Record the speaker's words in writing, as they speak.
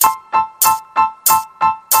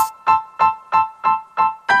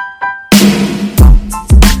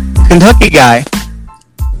Kentucky Guy.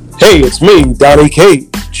 Hey, it's me, Donnie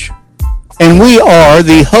Cage. And we are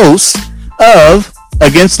the hosts of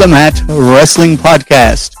Against the Mat Wrestling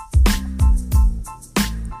Podcast.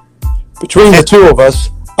 Between the two of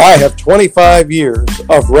us, I have 25 years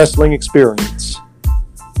of wrestling experience.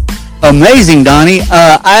 Amazing, Donnie.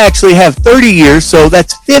 I actually have 30 years, so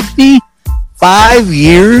that's 55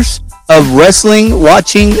 years of wrestling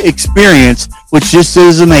watching experience, which just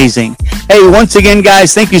is amazing. Hey, once again,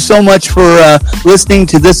 guys, thank you so much for listening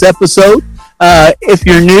to this episode. If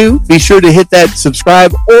you're new, be sure to hit that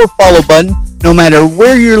subscribe or follow button, no matter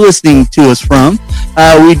where you're listening to us from.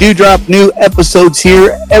 We do drop new episodes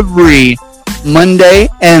here every Monday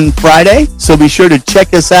and Friday, so be sure to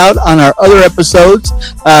check us out on our other episodes.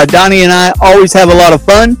 Donnie and I always have a lot of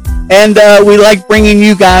fun, and we like bringing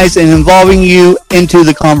you guys and involving you into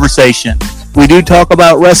the conversation. We do talk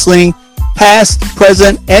about wrestling, past,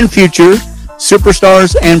 present, and future,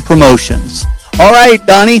 superstars, and promotions. All right,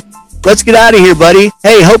 Donnie, let's get out of here, buddy.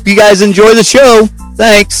 Hey, hope you guys enjoy the show.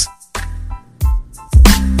 Thanks.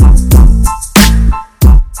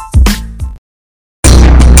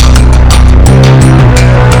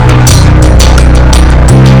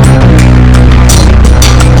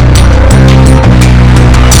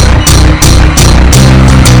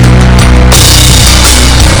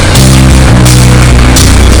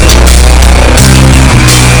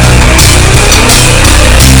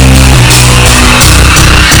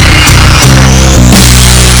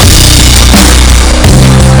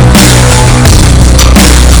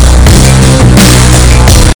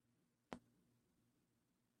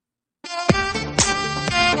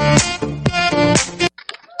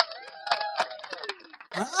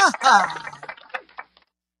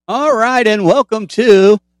 All right, and welcome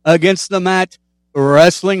to Against the Mat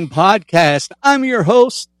Wrestling Podcast. I'm your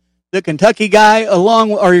host, the Kentucky Guy,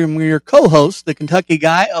 or your co-host, the Kentucky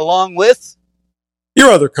Guy, along with your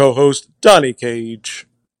other co-host, Donnie Cage.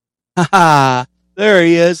 Haha, there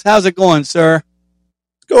he is. How's it going, sir?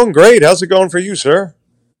 It's going great. How's it going for you, sir?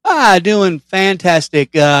 Doing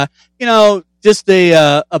fantastic. Just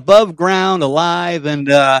a above ground, alive, and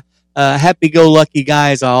happy-go-lucky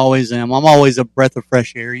guy as I always am. I'm always a breath of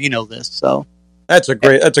fresh air. You know this, so that's a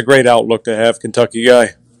great outlook to have, Kentucky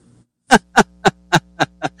Guy.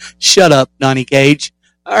 Shut up, Donnie Cage.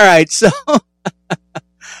 All right, so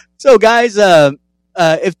guys,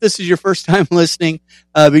 if this is your first time listening,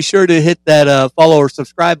 be sure to hit that follow or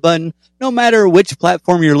subscribe button. No matter which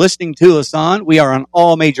platform you're listening to us on, we are on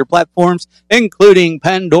all major platforms, including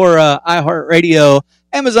Pandora, iHeartRadio,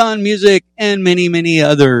 Amazon Music, and many, many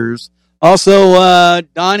others. Also,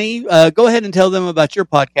 Donnie, go ahead and tell them about your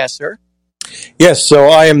podcast, sir. Yes, so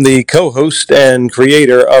I am the co-host and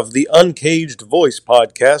creator of the Uncaged Voice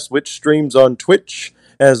podcast, which streams on Twitch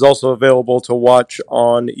and is also available to watch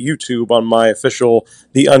on YouTube on my official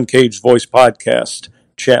The Uncaged Voice podcast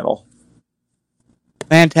channel.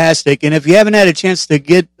 Fantastic. And if you haven't had a chance to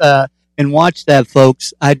get and watch that,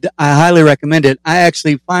 folks, I highly recommend it. I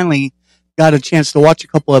actually finally got a chance to watch a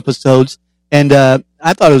couple episodes, and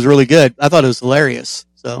I thought it was really good. I thought it was hilarious.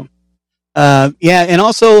 So, and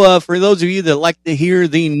also for those of you that like to hear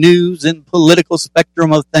the news and political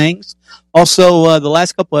spectrum of things, also the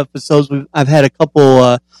last couple episodes, I've had a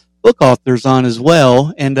couple book authors on as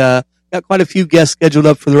well, and got quite a few guests scheduled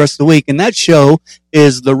up for the rest of the week. And that show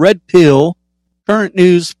is the Red Pill Current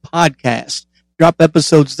News Podcast. Drop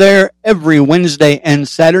episodes there every Wednesday and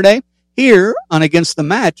Saturday. Here on Against the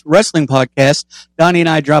Mat Wrestling Podcast, Donnie and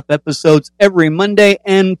I drop episodes every Monday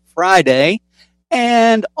and Friday.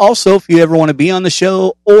 And also, if you ever want to be on the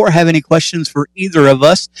show or have any questions for either of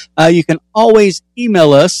us, you can always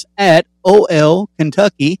email us at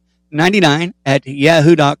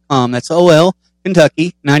olkentucky99@yahoo.com. That's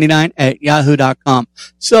olkentucky99@yahoo.com.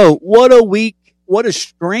 So, what a week, what a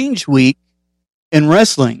strange week in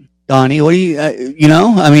wrestling, Donnie. What do you,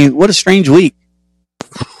 what a strange week.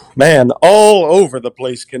 Man, all over the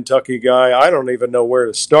place, Kentucky Guy. I don't even know where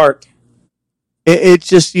to start. It's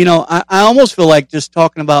just, I almost feel like just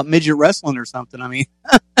talking about midget wrestling or something. I mean,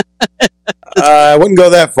 I wouldn't go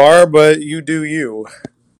that far, but you do you.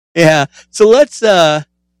 Yeah. So I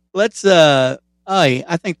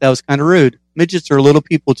think that was kind of rude. Midgets are little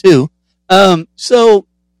people too.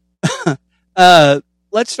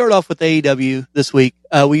 Let's start off with AEW this week.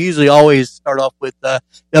 We usually always start off with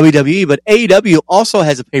WWE, but AEW also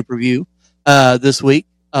has a pay-per-view this week,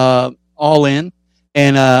 All In,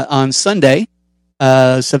 and on Sunday,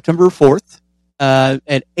 September 4th,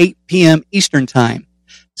 at 8 p.m. Eastern Time.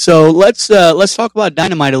 So let's talk about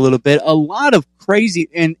Dynamite a little bit. A lot of crazy,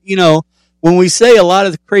 and when we say a lot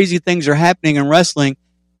of the crazy things are happening in wrestling,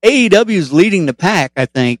 AEW is leading the pack, I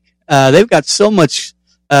think. they've got so much.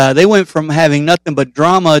 They went from having nothing but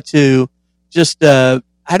drama to just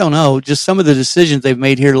I don't know, just some of the decisions they've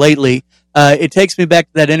made here lately. It takes me back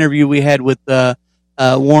to that interview we had with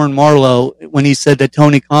Warren Marlowe when he said that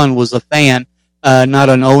Tony Khan was a fan, not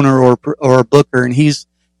an owner or a booker, and he's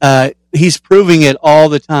proving it all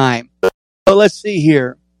the time. So let's see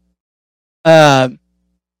here. So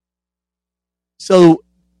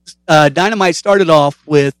Dynamite started off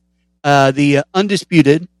with the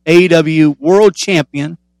undisputed AEW World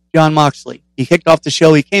Champion Jon Moxley. He kicked off the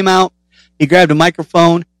show. He came out. He grabbed a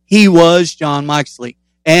microphone. He was Jon Moxley.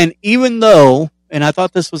 And even though, and I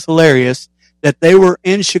thought this was hilarious, that they were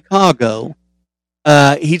in Chicago,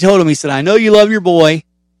 he told him, he said, I know you love your boy.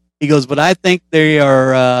 He goes, but I think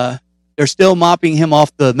they're still mopping him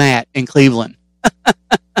off the mat in Cleveland.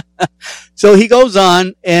 So he goes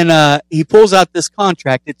on and he pulls out this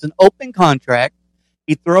contract. It's an open contract.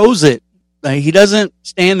 He throws it. He doesn't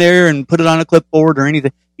stand there and put it on a clipboard or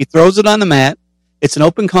anything. He throws it on the mat. It's an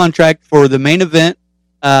open contract for the main event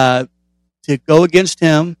to go against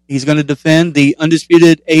him. He's going to defend the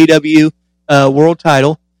undisputed AEW world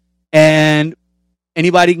title, and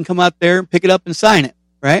anybody can come out there and pick it up and sign it,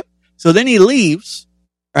 right? So then he leaves,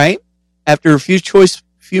 right? After a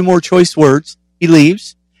few more choice words, he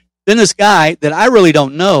leaves. Then this guy that I really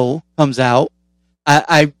don't know comes out.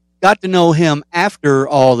 I got to know him after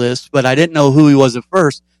all this, but I didn't know who he was at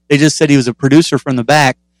first. They just said he was a producer from the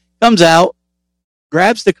back. Comes out,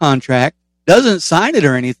 grabs the contract, doesn't sign it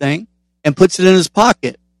or anything, and puts it in his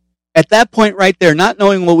pocket. At that point right there, not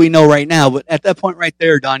knowing what we know right now, but at that point right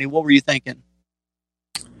there, Donnie, what were you thinking?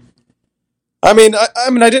 I mean,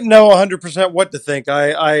 I didn't know 100% what to think.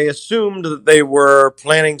 I assumed that they were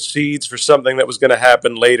planting seeds for something that was going to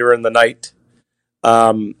happen later in the night.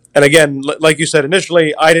 And again, like you said,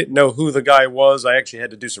 initially, I didn't know who the guy was. I actually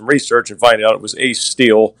had to do some research and find out it was Ace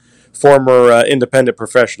Steel, former independent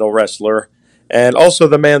professional wrestler, and also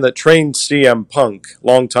the man that trained CM Punk,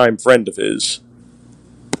 longtime friend of his.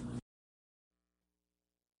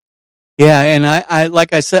 Yeah, and I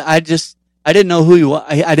like I said, I didn't know who he was.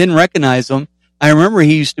 I didn't recognize him. I remember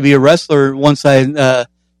he used to be a wrestler once I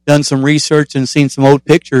done some research and seen some old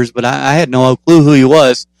pictures, but I had no clue who he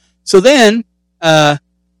was. So then a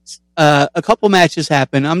couple matches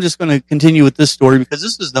happened. I'm just going to continue with this story because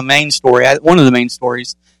this is the main story, one of the main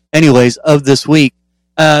stories, anyways, of this week.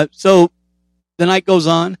 So the night goes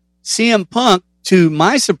on. CM Punk, to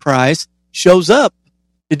my surprise, shows up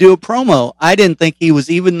to do a promo. I didn't think he was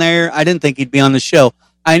even there. I didn't think he'd be on the show.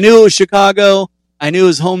 I knew it was Chicago. I knew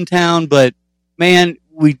his hometown, but man,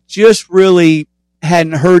 we just really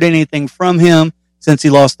hadn't heard anything from him since he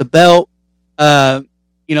lost the belt.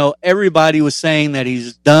 Everybody was saying that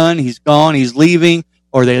he's done, he's gone, he's leaving,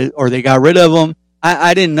 or they got rid of him.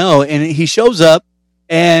 I didn't know. And he shows up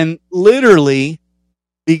and literally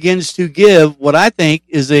begins to give what I think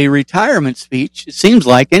is a retirement speech. It seems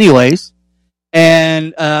like, anyways,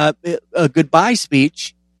 and a goodbye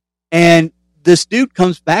speech. And this dude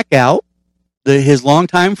comes back out, his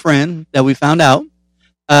longtime friend that we found out,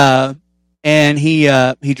 and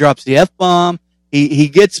he drops the F-bomb. He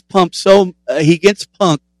gets Punk so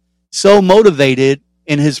motivated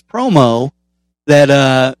in his promo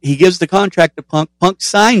that he gives the contract to Punk. Punk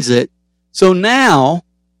signs it. So now,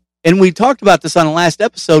 and we talked about this on the last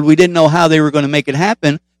episode, we didn't know how they were going to make it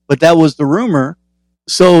happen, but that was the rumor.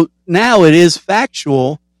 So now it is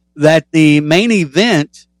factual that the main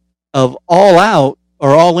event of All Out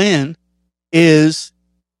or All In is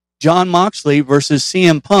Jon Moxley versus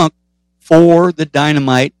CM Punk for the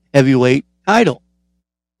Dynamite Heavyweight title.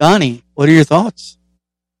 Donnie, what are your thoughts?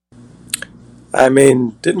 I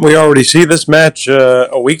mean, didn't we already see this match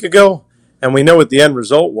a week ago? And we know what the end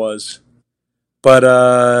result was. But,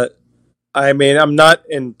 I'm not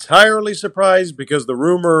entirely surprised because the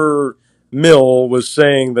rumor mill was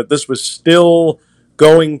saying that this was still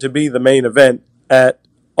going to be the main event at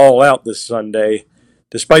All Out this Sunday,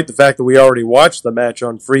 despite the fact that we already watched the match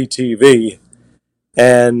on free TV.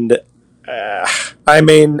 And,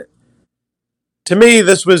 to me,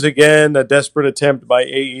 this was, again, a desperate attempt by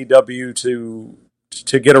AEW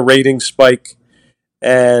to get a rating spike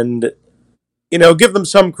and, give them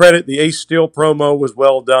some credit. The Ace Steel promo was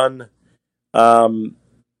well done.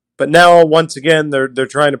 But now, once again, they're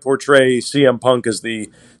trying to portray CM Punk as the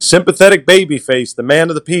sympathetic babyface, the man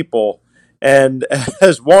of the people. And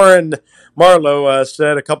as Warren Marlowe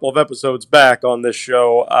said a couple of episodes back on this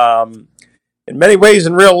show, in many ways,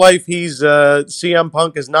 in real life, CM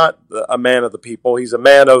Punk is not a man of the people. He's a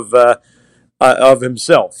man of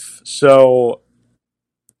himself. So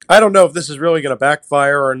I don't know if this is really going to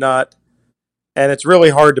backfire or not. And it's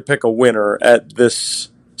really hard to pick a winner at this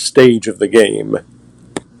stage of the game.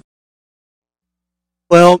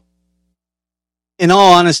 Well, in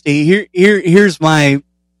all honesty, here's my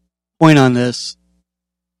point on this.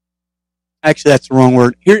 Actually, that's the wrong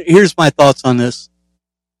word. Here's my thoughts on this.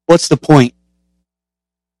 What's the point?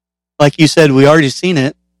 Like you said, we already seen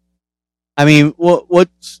it. I mean,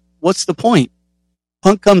 what's the point?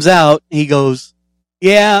 Punk comes out, he goes,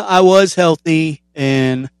 yeah, I was healthy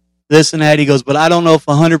and this and that. He goes, but I don't know if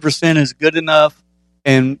 100% is good enough,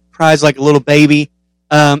 and cries like a little baby.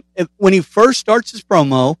 When he first starts his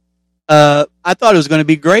promo, I thought it was going to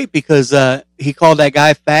be great because he called that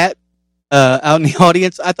guy fat out in the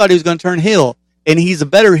audience. I thought he was going to turn heel, and he's a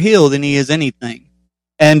better heel than he is anything.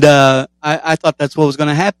 And I thought that's what was going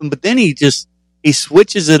to happen. But then he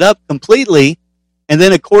switches it up completely. And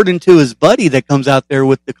then according to his buddy that comes out there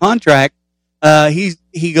with the contract,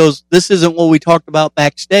 he goes, this isn't what we talked about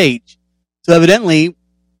backstage. So evidently,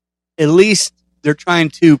 at least they're trying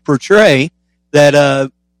to portray that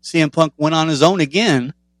CM Punk went on his own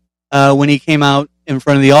again when he came out in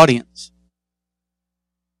front of the audience.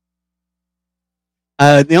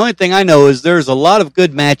 The only thing I know is there's a lot of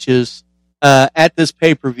good matches at this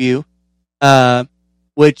pay-per-view,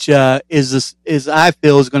 which is I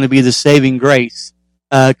feel is going to be the saving grace.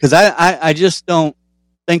 Because I just don't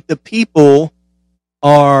think the people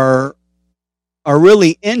are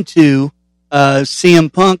really into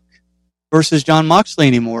CM Punk versus Jon Moxley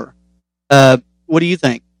anymore. What do you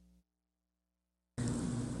think?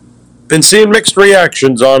 Been seeing mixed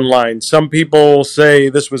reactions online. Some people say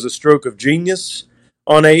this was a stroke of genius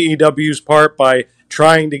on AEW's part by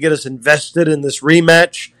trying to get us invested in this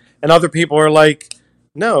rematch, and other people are like,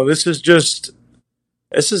 no, this is just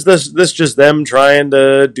them trying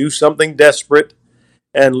to do something desperate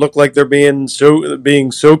and look like they're being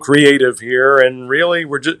so creative here, and really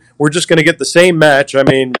we're just going to get the same match. I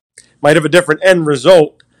mean, might have a different end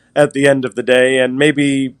result at the end of the day, and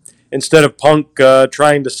maybe instead of Punk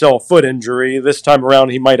trying to sell a foot injury, this time around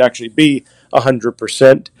he might actually be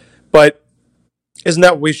 100%. But isn't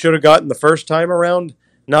that what we should have gotten the first time around?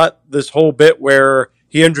 Not this whole bit where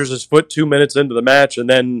he injures his foot 2 minutes into the match and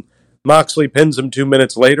then Moxley pins him 2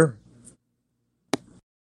 minutes later.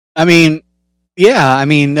 I mean, yeah. I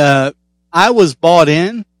mean, I was bought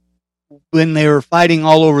in when they were fighting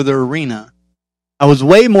all over the arena. I was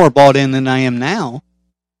way more bought in than I am now.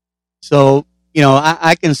 So,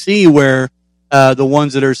 I can see where the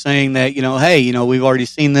ones that are saying that, hey, we've already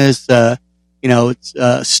seen this,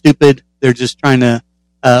 it's stupid. They're just trying to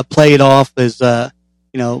play it off as,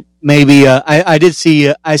 maybe I did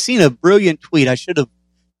see, I seen a brilliant tweet. I should have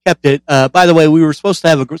kept it. By the way, we were supposed to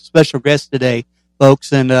have a special guest today,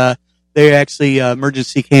 folks, and they actually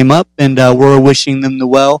emergency came up, and we're wishing them the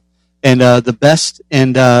well and the best,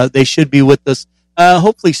 and they should be with us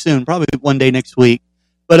hopefully soon, probably one day next week.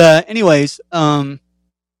 But anyways, so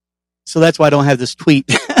that's why I don't have this tweet.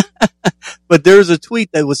 But there's a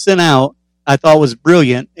tweet that was sent out I thought was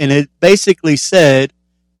brilliant, and it basically said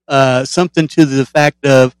something to the fact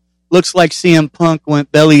of, looks like CM Punk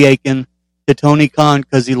went belly aching to Tony Khan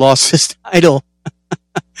because he lost his title,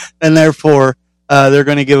 and therefore they're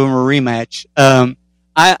going to give him a rematch.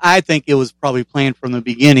 I think it was probably planned from the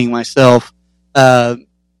beginning myself.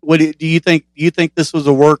 What do you think? Do you think this was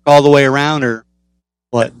a work all the way around, or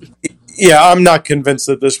what? Yeah, I'm not convinced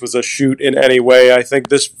that this was a shoot in any way. I think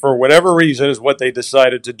this, for whatever reason, is what they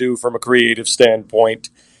decided to do from a creative standpoint.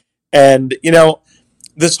 And,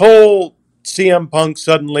 this whole CM Punk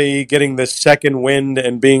suddenly getting this second wind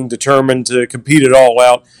and being determined to compete it all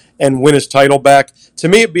out and win his title back, to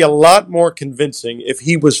me it'd be a lot more convincing if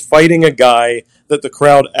he was fighting a guy that the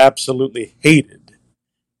crowd absolutely hated.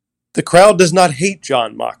 The crowd does not hate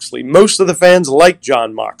Jon Moxley. Most of the fans like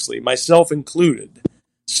Jon Moxley, myself included.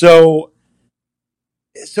 So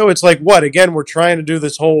it's like, what? Again, we're trying to do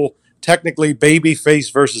this whole technically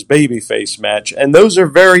babyface versus babyface match, and those are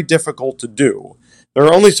very difficult to do. There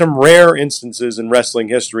are only some rare instances in wrestling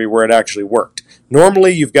history where it actually worked.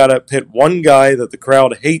 Normally, you've got to pit one guy that the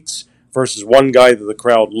crowd hates versus one guy that the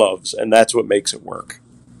crowd loves, and that's what makes it work.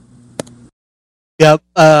 Yep.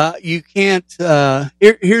 You can't.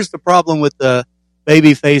 Here's the problem with the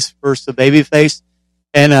babyface versus the babyface,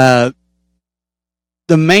 and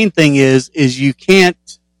the main thing is you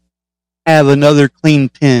can't have another clean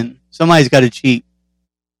pin. Somebody's got to cheat.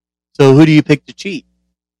 So who do you pick to cheat?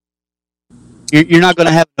 You're not going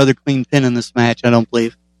to have another clean pin in this match, I don't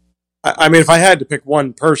believe. I mean, if I had to pick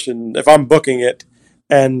one person, if I'm booking it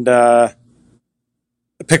and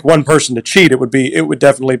pick one person to cheat, it would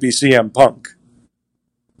definitely be CM Punk.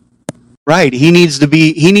 Right. He needs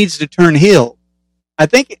to turn heel. I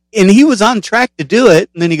think, and he was on track to do it,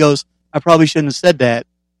 and then he goes, I probably shouldn't have said that.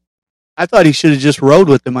 I thought he should have just rode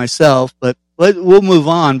with it myself, but we'll move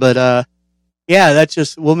on. But yeah,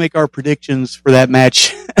 we'll make our predictions for that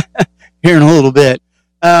match here in a little bit.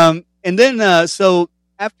 And then so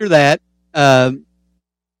after that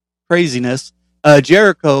craziness,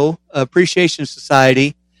 Jericho Appreciation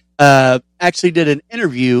Society actually did an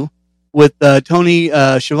interview with Tony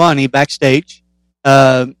Schiavone backstage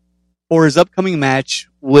for his upcoming match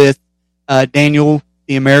with Daniel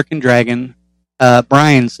the American Dragon,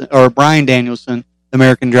 Brian Danielson, the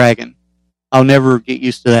American Dragon. I'll never get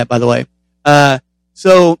used to that, by the way.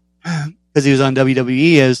 So, because he was on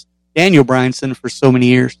WWE as Daniel Bryanson for so many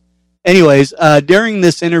years. Anyways, during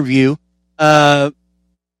this interview,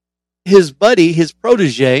 his buddy, his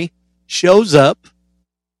protege, shows up,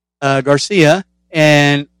 Garcia,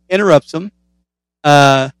 and interrupts him.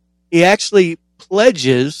 He actually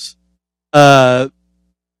pledges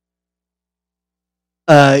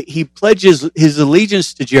his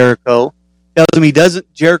allegiance to Jericho, tells him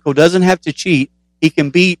Jericho doesn't have to cheat. He can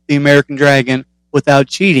beat the American Dragon without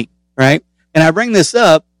cheating, right? And I bring this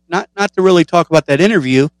up, not to really talk about that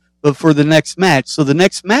interview, but for the next match. So the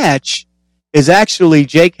next match is actually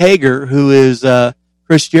Jake Hager, who is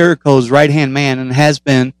Chris Jericho's right-hand man and has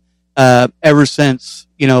been ever since,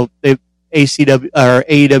 the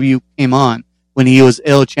AEW came on when he was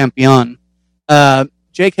El Champion.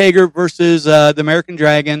 Jake Hager versus the American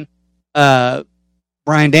Dragon,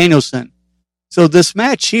 Brian Danielson. So this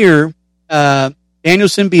match here,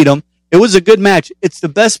 Danielson beat him. It was a good match. It's the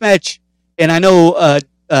best match, and I know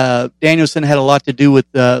Danielson had a lot to do with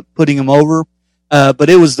putting him over, but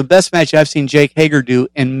it was the best match I've seen Jake Hager do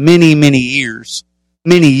in many, many years.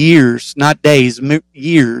 Many years, not days,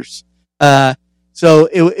 years. So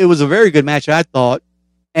it was a very good match, I thought.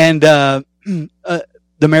 And the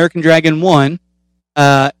American Dragon won.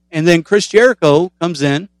 And then Chris Jericho comes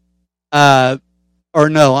in. The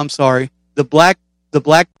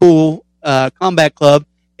Blackpool Combat Club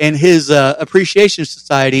and his Appreciation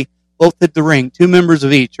Society both hit the ring, 2 members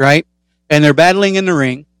of each, right? And they're battling in the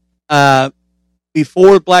ring.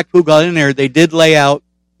 Before Blackpool got in there, they did lay out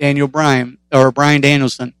Brian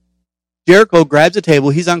Danielson. Jericho grabs a table.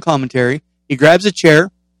 He's on commentary. He grabs a chair.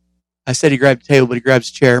 I said he grabbed a table, but he grabs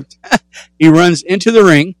a chair. He runs into the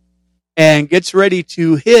ring and gets ready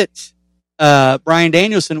to hit Brian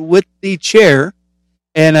Danielson with the chair.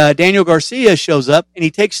 And Daniel Garcia shows up, and he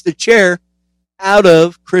takes the chair out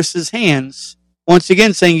of Chris's hands, once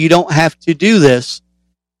again saying, you don't have to do this.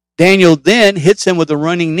 Daniel then hits him with a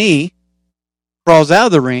running knee, crawls out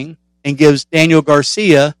of the ring, and gives Daniel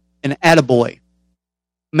Garcia an attaboy.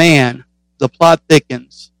 Man, the plot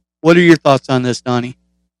thickens. What are your thoughts on this, Donnie?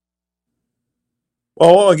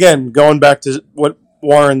 Well, again, going back to what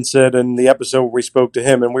Warren said in the episode where we spoke to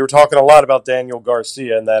him, and we were talking a lot about Daniel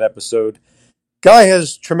Garcia in that episode. Guy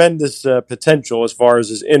has tremendous potential as far as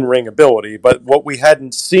his in-ring ability, but what we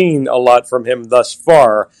hadn't seen a lot from him thus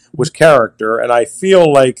far was character, and I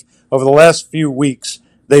feel like over the last few weeks,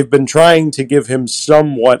 they've been trying to give him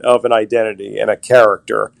somewhat of an identity and a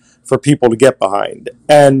character for people to get behind.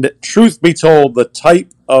 And truth be told, the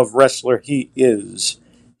type of wrestler he is,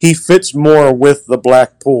 he fits more with the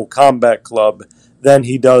Blackpool Combat Club than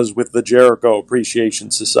he does with the Jericho Appreciation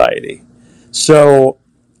Society. So,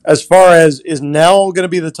 as far as is now going to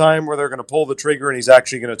be the time where they're going to pull the trigger and he's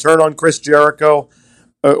actually going to turn on Chris Jericho,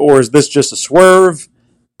 or is this just a swerve?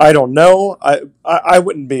 I don't know. I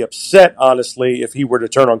wouldn't be upset, honestly, if he were to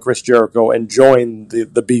turn on Chris Jericho and join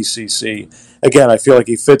the BCC. Again, I feel like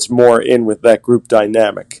he fits more in with that group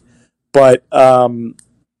dynamic. But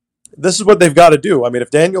this is what they've got to do. I mean, if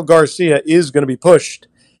Daniel Garcia is going to be pushed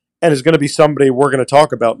and is going to be somebody we're going to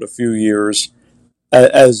talk about in a few years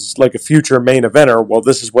as like a future main eventer, well,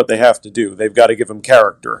 this is what they have to do. They've got to give him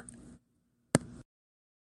character.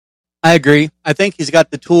 I agree. I think he's got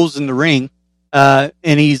the tools in the ring, and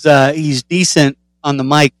he's decent on the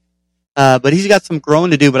mic, but he's got some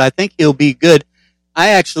growing to do. But I think he'll be good.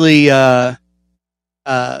 I actually, I'm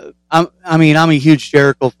a huge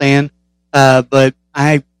Jericho fan, but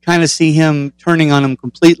I kind of see him turning on him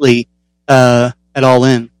completely at All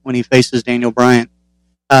In when he faces Daniel Bryan.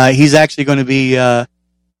 He's actually going to be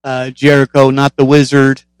Jericho, not the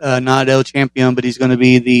Wizard, not El Champion, but he's going to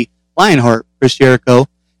be the Lionheart, Chris Jericho.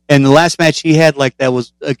 And the last match he had like that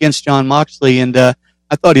was against Jon Moxley, and I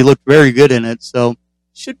thought he looked very good in it. So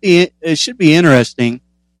it should be interesting.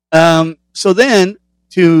 So then,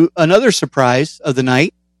 to another surprise of the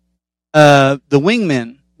night, the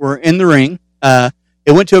Wingmen were in the ring.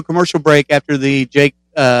 It went to a commercial break after the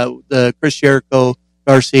Chris Jericho,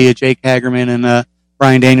 Garcia, Jake Hagerman, and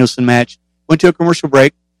Brian Danielson match. Went to a commercial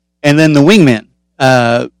break, and then the Wingmen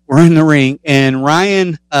were in the ring, and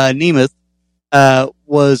Ryan Nemeth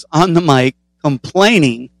was on the mic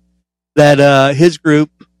complaining that his group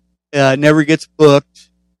never gets booked.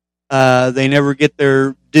 They never get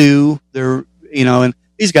their due. And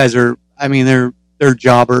these guys are, they're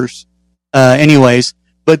jobbers. Anyways,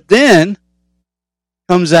 but then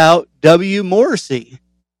comes out W. Morrissey,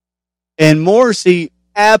 and Morrissey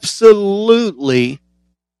absolutely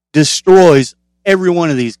destroys every one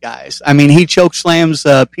of these guys. I mean, he choke slams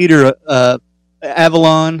Peter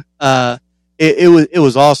Avalon. It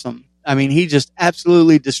was awesome. I mean, he just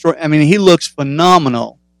absolutely destroyed. I mean, he looks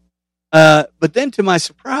phenomenal. But then, to my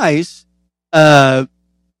surprise,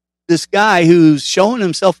 this guy who's showing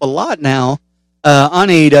himself a lot now on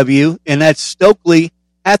AEW, and that's Stokely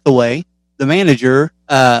Hathaway, the manager.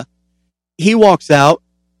 He walks out.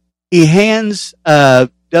 He hands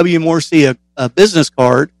W. Morrissey a business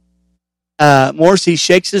card. Morrissey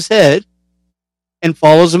shakes his head and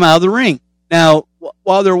follows him out of the ring. Now,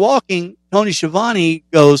 while they're walking, Tony Schiavone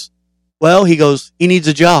goes, he needs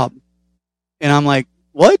a job. And I'm like,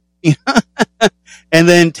 what? And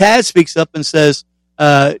then Taz speaks up and says,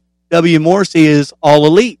 W. Morrissey is all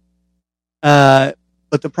elite. But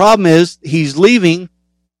the problem is he's leaving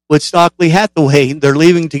with Stokely Hathaway. They're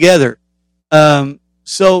leaving together.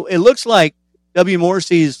 So it looks like W.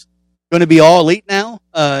 Morrissey's going to be all elite now.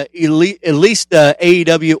 At least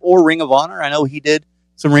AEW or Ring of Honor. I know he did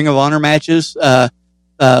some Ring of Honor matches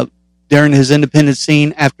during his independent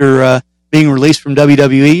scene after being released from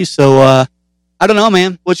WWE. So I don't know,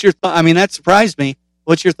 man. What's your thought? I mean, that surprised me.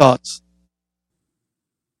 What's your thoughts?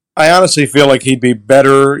 I honestly feel like he'd be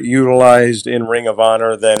better utilized in Ring of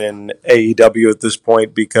Honor than in AEW at this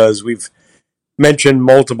point, because we've mentioned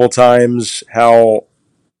multiple times how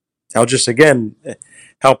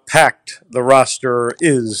packed the roster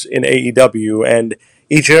is in AEW, and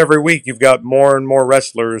each and every week you've got more and more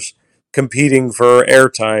wrestlers competing for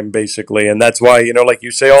airtime, basically, and that's why, like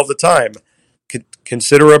you say all the time,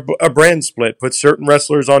 consider a brand split. Put certain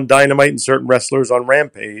wrestlers on Dynamite and certain wrestlers on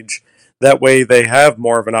Rampage. That way they have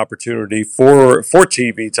more of an opportunity for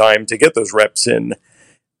TV time to get those reps in.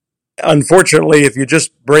 Unfortunately, if you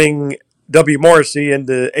just bring W. Morrissey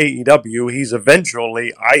into AEW, he's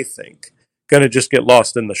eventually, I think, going to just get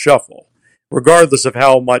lost in the shuffle, regardless of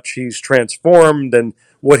how much he's transformed and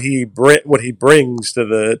what he brings to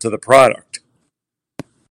the product.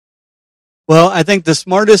 Well, I think the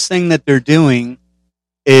smartest thing that they're doing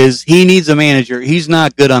is he needs a manager. He's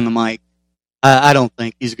not good on the mic. I don't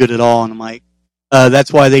think he's good at all on the mic.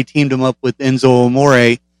 That's why they teamed him up with Enzo Amore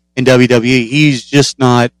in WWE. He's just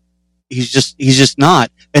not. He's just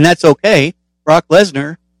not, and that's okay. Brock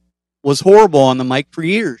Lesnar was horrible on the mic for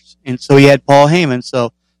years, and so he had Paul Heyman.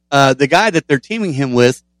 So the guy that they're teaming him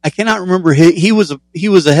with, I cannot remember. He was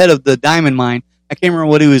ahead of the Diamond Mine. I can't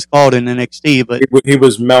remember what he was called in NXT, but he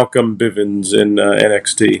was Malcolm Bivens in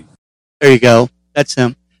NXT. There you go. That's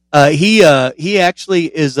him. He actually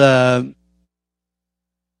is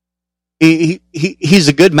he's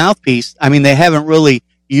a good mouthpiece. I mean, they haven't really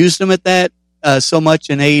used him at that so much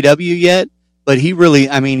in AEW yet, but he really,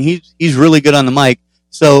 I mean, he's really good on the mic.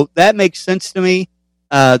 So that makes sense to me.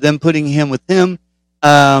 Them putting him with him.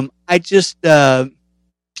 I just I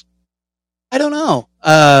don't know.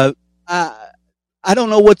 I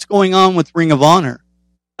don't know what's going on with Ring of Honor.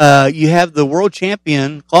 You have the world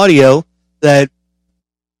champion, Claudio, that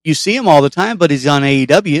you see him all the time, but he's on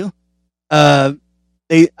AEW.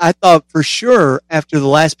 I thought for sure after the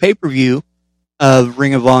last pay-per-view of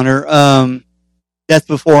Ring of Honor, Death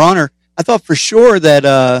Before Honor, I thought for sure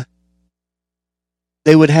that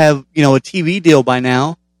they would have, a TV deal by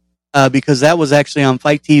now, because that was actually on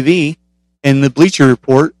Fight TV in the Bleacher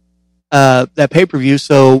Report, that pay-per-view.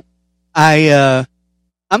 So I'm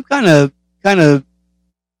kind of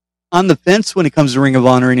on the fence when it comes to Ring of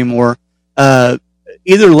Honor anymore.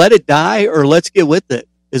 Either let it die or let's get with it,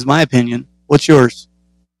 is my opinion. What's yours?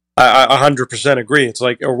 I 100% agree. It's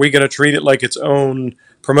like, are we going to treat it like its own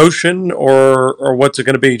promotion, or what's it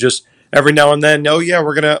going to be? Just every now and then, we're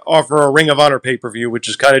going to offer a Ring of Honor pay-per-view, which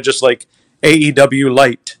is kind of just like AEW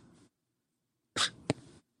light.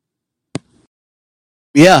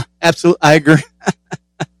 Yeah, absolutely. I agree.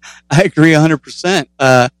 I agree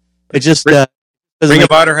 100%. It just Ring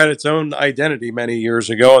of Honor had its own identity many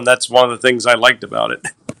years ago, and that's one of the things I liked about it.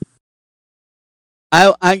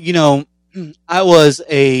 I was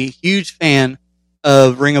a huge fan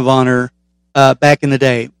of Ring of Honor back in the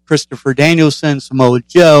day. Christopher Danielson, Samoa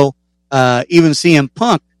Joe, even CM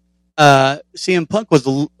Punk. CM Punk was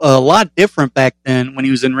a lot different back then when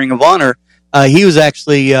he was in Ring of Honor. He was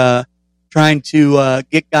actually trying to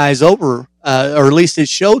get guys over, or at least it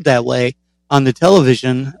showed that way on the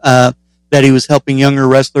television. that he was helping younger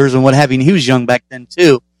wrestlers and what have you. And he was young back then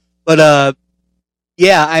too. But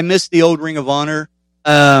yeah, I miss the old Ring of Honor.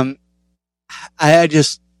 I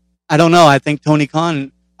don't know. I think Tony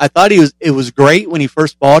Khan, I thought it was great when he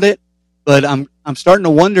first bought it, but I'm starting to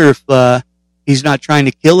wonder if he's not trying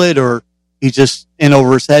to kill it, or he's just in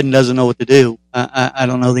over his head and doesn't know what to do. I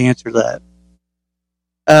don't know the answer to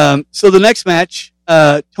that. So the next match,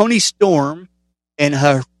 Tony Storm and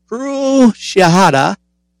Hikaru Shihada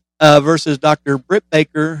versus Dr. Britt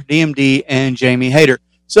Baker, DMD, and Jamie Hayter.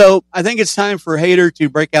 So I think it's time for Hayter to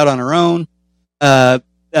break out on her own.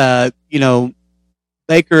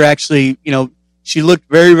 Baker actually, she looked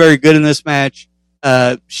very, very good in this match.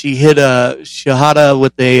 She hit Shihada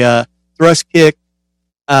with a thrust kick,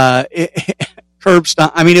 curb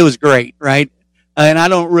stomp. I mean, it was great, right? And I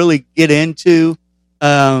don't really get into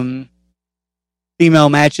female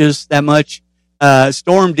matches that much.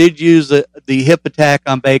 Storm did use the hip attack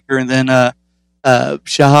on Baker, and then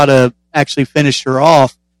Shihada actually finished her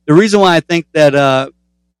off. The reason why I think that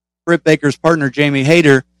Britt Baker's partner, Jamie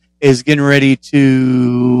Hayter, is getting ready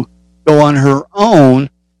to go on her own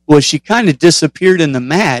was she kind of disappeared in the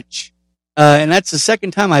match. And that's the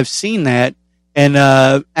second time I've seen that, and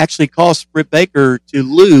actually caused Britt Baker to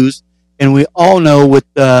lose. And we all know with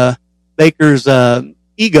Baker's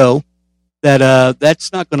ego that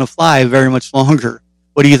that's not going to fly very much longer.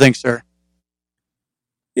 What do you think, sir?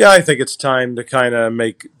 Yeah, I think it's time to kind of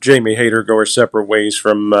make Jamie Hayter go her separate ways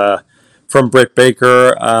from Britt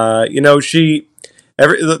Baker.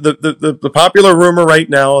 The popular rumor right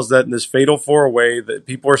now is that in this Fatal 4-Way, that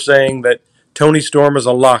people are saying that Tony Storm is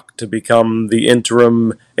a lock to become the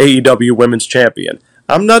interim AEW Women's Champion.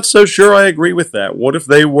 I'm not so sure I agree with that. What if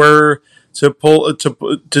they were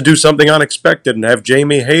to do something unexpected and have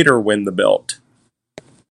Jamie Hayter win the belt?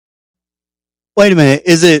 Wait a minute.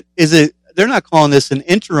 Is it? They're not calling this an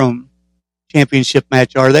interim championship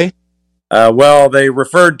match, are they? Well, they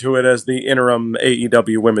referred to it as the interim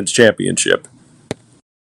AEW Women's Championship.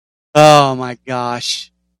 Oh my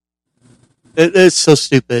gosh. It's so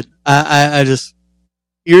stupid. I just,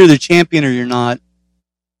 you're the champion or you're not.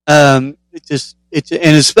 And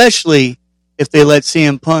especially if they let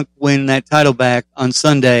CM Punk win that title back on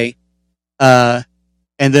Sunday, and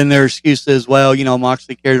then their excuse is, well,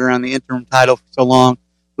 Moxley carried around the interim title for so long,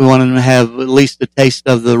 we want him to have at least a taste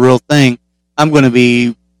of the real thing. I'm not going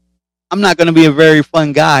to be a very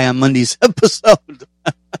fun guy on Monday's episode.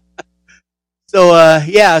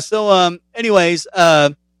 Anyways,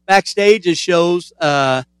 backstage it shows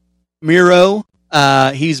Miro.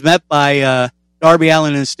 He's met by Darby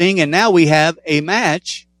Allin and Sting, and now we have a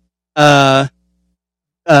match that's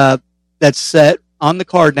set on the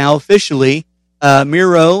card now officially.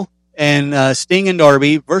 Miro and Sting and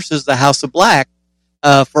Darby versus the House of Black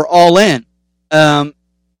for All In.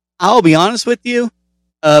 I'll be honest with you.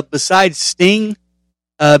 Besides Sting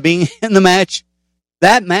being in the match,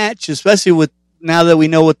 that match, especially with now that we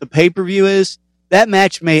know what the pay-per-view is, that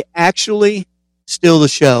match may actually steal the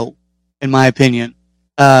show, in my opinion.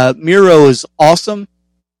 Miro is awesome.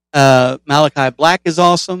 Malachi Black is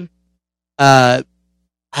awesome. Eddie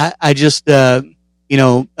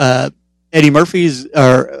Murphy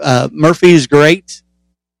is great.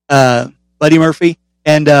 Buddy Murphy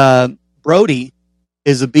and Brody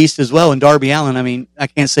is a beast as well. And Darby Allin, I mean, I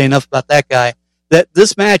can't say enough about that guy. That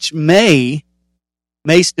this match may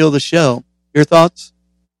steal the show. Your thoughts?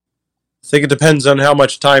 I think it depends on how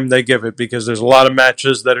much time they give it, because there's a lot of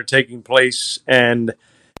matches that are taking place, and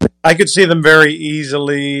I could see them very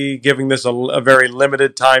easily giving this a very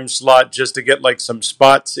limited time slot just to get like some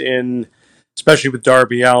spots in, especially with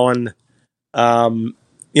Darby Allin. And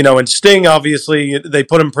Sting, obviously, they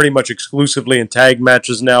put him pretty much exclusively in tag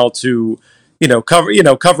matches now to,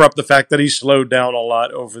 cover up the fact that he's slowed down a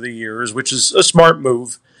lot over the years, which is a smart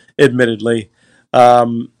move, admittedly.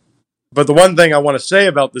 But the one thing I want to say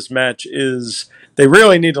about this match is they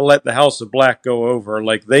really need to let the House of Black go over.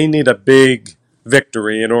 Like, they need a big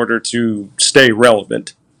victory in order to stay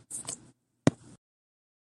relevant.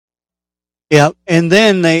 Yeah, and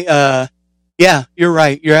then they, you're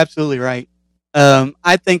right. You're absolutely right.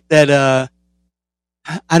 I think that,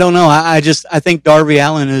 I don't know. I think Darby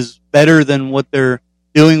Allin is better than what they're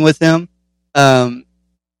doing with him. And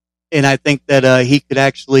I think that, he could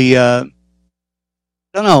actually, I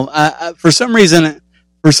don't know. For some reason,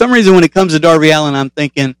 when it comes to Darby Allin, I'm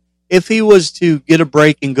thinking if he was to get a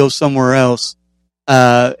break and go somewhere else,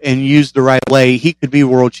 and use the right way, he could be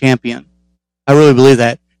world champion. I really believe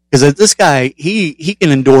that, because this guy, he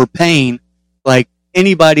can endure pain like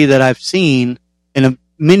anybody that I've seen in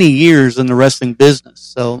many years in the wrestling business.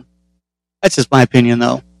 So that's just my opinion,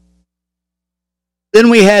 though. Then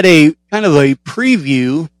we had a kind of a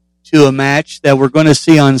preview to a match that we're going to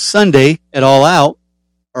see on Sunday at All Out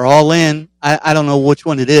or All In. I don't know which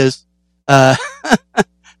one it is. I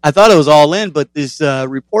thought it was All In, but this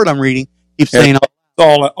report I'm reading keeps saying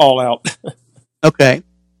all out. Okay.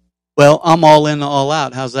 Well, I'm all in, all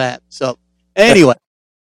out. How's that? So, anyway,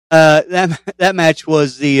 that match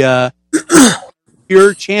was the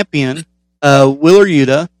pure champion, Wheeler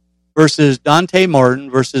Yuta versus Dante Martin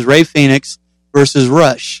versus Ray Phoenix versus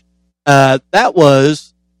Rush. That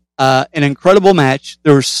was an incredible match.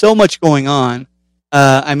 There was so much going on.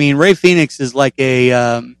 I mean, Ray Phoenix is like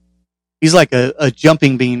he's like a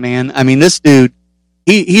jumping bean, man. I mean, this dude,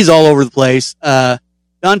 he's all over the place.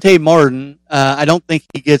 Dante Martin, I don't think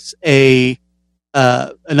he gets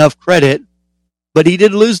enough credit, but he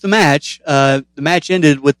did lose the match. The match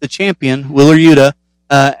ended with the champion, Wheeler Yuta.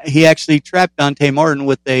 He actually trapped Dante Martin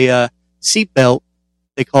with a seatbelt,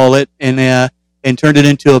 they call it, and turned it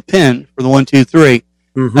into a pin for the 1, 2, 3.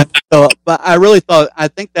 But I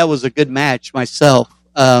think that was a good match myself.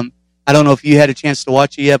 I don't know if you had a chance to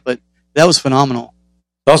watch it yet, but that was phenomenal.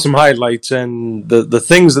 Saw some highlights, and the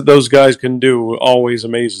things that those guys can do always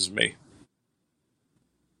amazes me.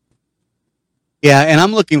 Yeah, and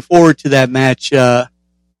I'm looking forward to that match. I'm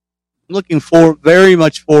looking very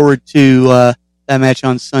much forward to that match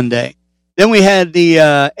on Sunday. Then we had the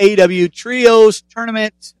AEW Trios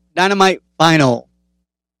Tournament Dynamite Final.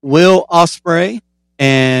 Will Ospreay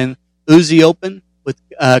and Uzi Open with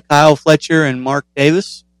Kyle Fletcher and Mark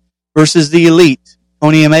Davis versus the Elite,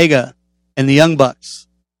 Tony Omega and the Young Bucks,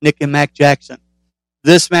 Nick and Mac Jackson.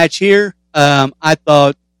 This match here, I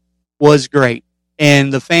thought was great.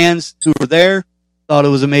 And the fans who were there thought it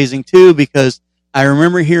was amazing too, because I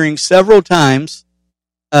remember hearing several times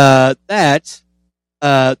that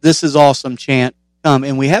this is awesome chant come.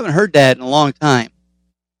 And we haven't heard that in a long time.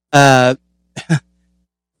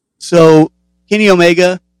 So Kenny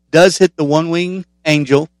Omega does hit the one wing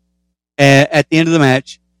angel at the end of the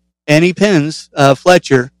match, and he pins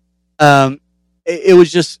Fletcher. It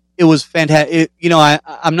was fantastic.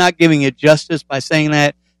 I'm not giving it justice by saying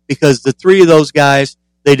that, because the three of those guys,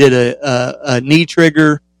 they did a knee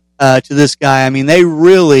trigger to this guy. I mean, they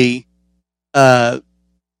really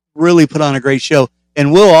put on a great show.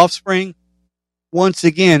 And Will Ospreay, once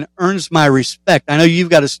again, earns my respect. I know you've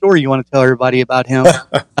got a story you want to tell everybody about him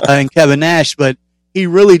and Kevin Nash, but he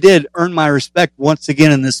really did earn my respect once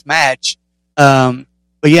again in this match. But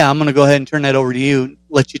yeah, I'm going to go ahead and turn that over to you and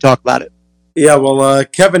let you talk about it. Yeah, well,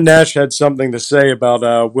 Kevin Nash had something to say about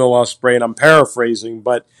Will Ospreay, and I'm paraphrasing,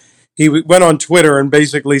 but he went on Twitter and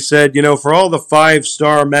basically said, for all the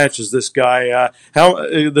 5-star matches this guy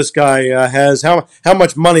has, how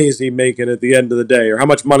much money is he making at the end of the day, or how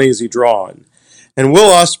much money is he drawing? And Will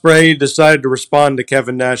Ospreay decided to respond to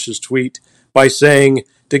Kevin Nash's tweet by saying,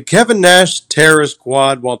 "Did Kevin Nash tear his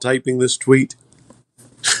quad while typing this tweet?"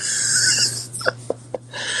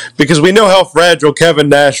 Because we know how fragile Kevin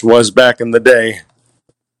Nash was back in the day.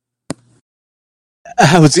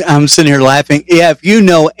 I'm sitting here laughing. Yeah, if you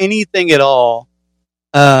know anything at all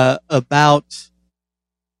about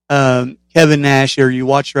Kevin Nash, or you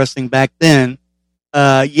watched wrestling back then,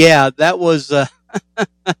 that was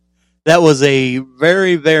that was a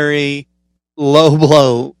very, very low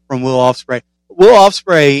blow from Will Ospreay. Will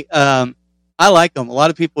Ospreay, I like him. A lot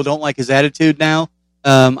of people don't like his attitude now.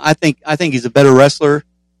 I think he's a better wrestler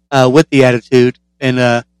with the attitude, and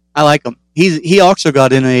I like him. He also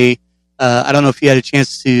got in a I don't know if you had a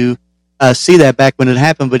chance to see that back when it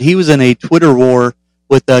happened, but he was in a Twitter war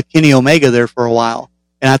with Kenny Omega there for a while,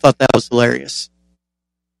 and I thought that was hilarious.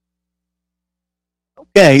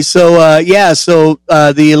 Okay, so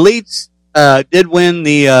the Elites did win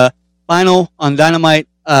the final on Dynamite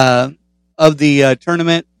of the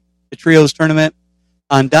tournament, the Trios tournament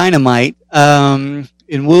on Dynamite, and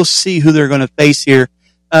we'll see who they're going to face here.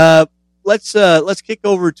 Let's kick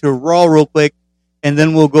over to Raw real quick, and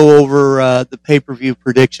then we'll go over the pay-per-view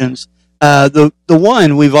predictions. The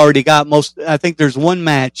one we've already got most. I think there's one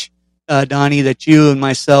match, Donnie, that you and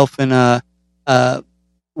myself and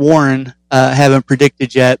Warren haven't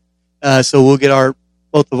predicted yet. So we'll get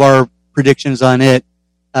both of our predictions on it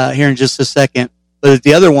here in just a second. But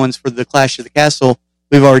the other ones for the Clash of the Castle,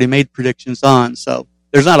 we've already made predictions on. So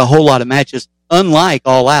there's not a whole lot of matches, unlike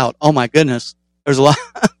All Out. Oh my goodness, there's a lot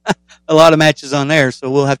of matches on there.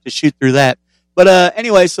 So we'll have to shoot through that. But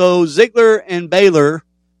anyway, so Ziggler and Baylor,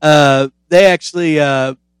 they actually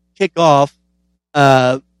kick off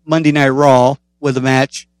Monday Night Raw with a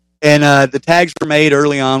match, and the tags were made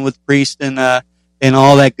early on with Priest and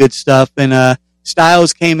all that good stuff. And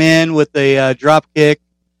Styles came in with a drop kick,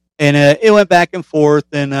 and it went back and forth.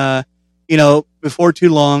 And before too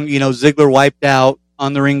long, Ziggler wiped out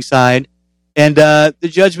on the ringside, and the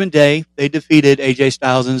Judgment Day, they defeated AJ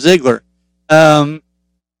Styles and Ziggler.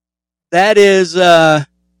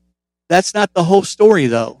 That's not the whole story,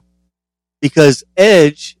 though, because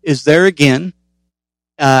Edge is there again,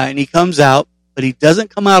 and he comes out, but he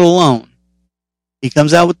doesn't come out alone. He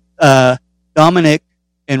comes out with Dominic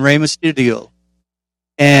and Rey Mysterio.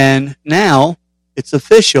 And now it's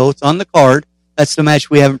official. It's on the card. That's the match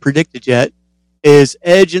we haven't predicted yet. Is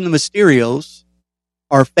Edge and the Mysterios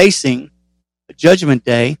are facing Judgment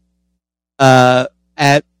Day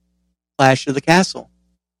at Clash of the Castle.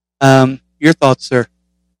 Your thoughts, sir?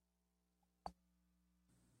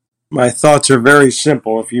 My thoughts are very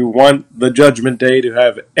simple. If you want the Judgment Day to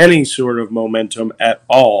have any sort of momentum at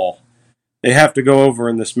all, they have to go over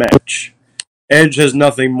in this match. Edge has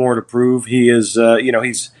nothing more to prove. He is,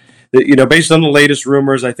 based on the latest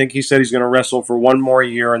rumors, I think he said he's going to wrestle for one more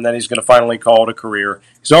year and then he's going to finally call it a career.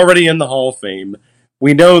 He's already in the Hall of Fame.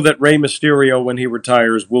 We know that Rey Mysterio, when he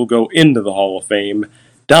retires, will go into the Hall of Fame.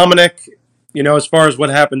 Dominic, as far as what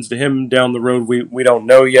happens to him down the road, we don't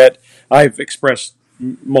know yet. I've expressed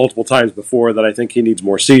multiple times before that I think he needs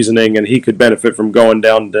more seasoning and he could benefit from going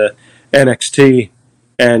down to NXT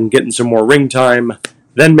and getting some more ring time,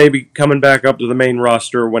 then maybe coming back up to the main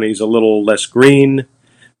roster when he's a little less green.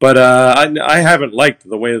 But I haven't liked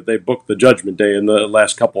the way that they booked the Judgment Day in the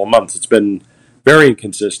last couple of months. It's been very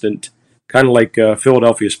inconsistent, kind of like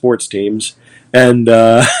Philadelphia sports teams. And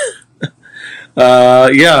I'm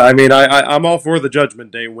all for the Judgment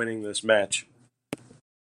Day winning this match.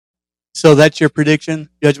 So that's your prediction,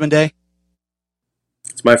 Judgment Day?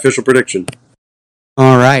 It's my official prediction.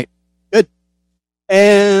 All right. Good.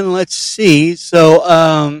 And let's see. So,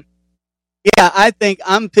 I think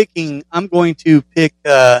I'm going to pick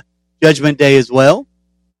Judgment Day as well.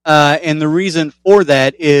 And the reason for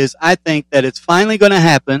that is I think that it's finally going to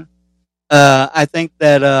happen. I think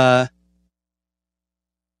that,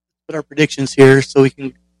 put our predictions here so we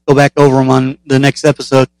can go back over them on the next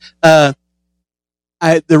episode.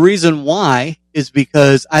 The reason why is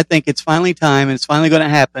because I think it's finally time and it's finally going to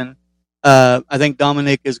happen. I think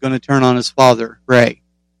Dominic is going to turn on his father, Rey.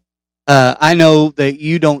 I know that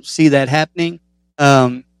you don't see that happening.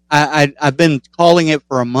 I've been calling it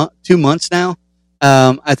for 2 months now.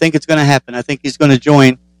 I think it's going to happen. I think he's going to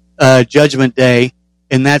join Judgment Day,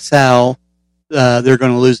 and that's how they're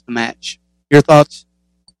going to lose the match. Your thoughts?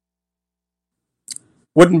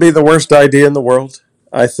 Wouldn't be the worst idea in the world.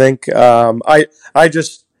 I think I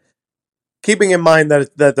just keeping in mind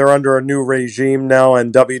that they're under a new regime now,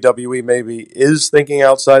 and WWE maybe is thinking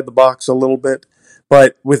outside the box a little bit.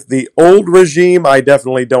 But with the old regime, I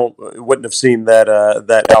definitely wouldn't have seen that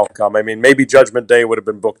outcome. I mean, maybe Judgment Day would have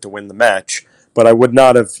been booked to win the match, but I would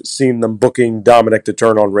not have seen them booking Dominic to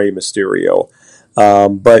turn on Rey Mysterio.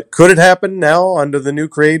 But could it happen now under the new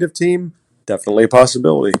creative team? Definitely a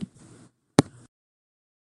possibility.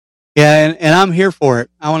 Yeah, and I'm here for it.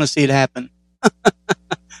 I want to see it happen.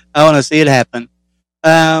 I want to see it happen.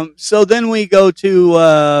 So then we go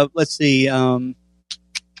to let's see.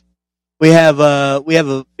 We have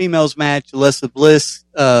a females match. Alexa Bliss,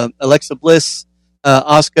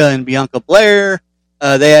 Asuka and Bianca Belair.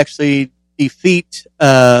 They actually defeat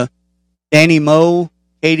Danny Moe,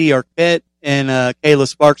 Katie Arquette, and Kayla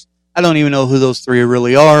Sparks. I don't even know who those three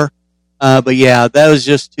really are. But yeah, that was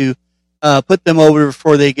just to put them over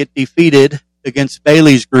before they get defeated against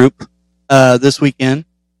Bayley's group this weekend.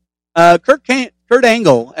 Kurt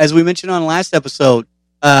Angle, as we mentioned on the last episode,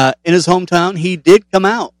 in his hometown, he did come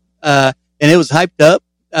out, and it was hyped up.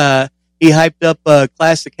 He hyped up a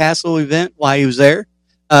Clash of Castle event while he was there.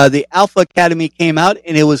 The Alpha Academy came out,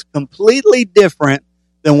 and it was completely different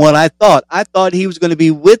than what I thought. I thought he was going to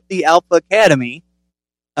be with the Alpha Academy,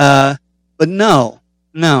 but no,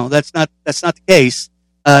 that's not the case.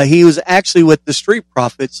 He was actually with the Street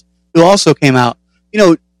Profits, who also came out.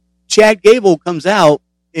 Chad Gable comes out,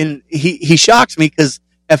 and he shocks me because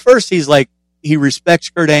at first he's like, he respects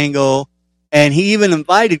Kurt Angle, and he even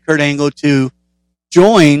invited Kurt Angle to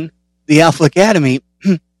join the Alpha Academy.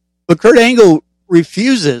 But Kurt Angle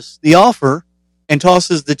refuses the offer and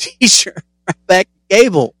tosses the t-shirt right back to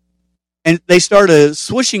Gable. And they start a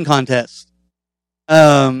swishing contest.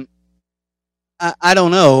 I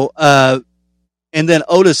don't know. And then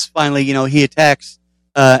Otis finally, he attacks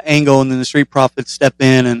Angle, and then the Street Profits step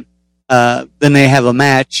in, and then they have a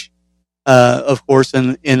match, of course,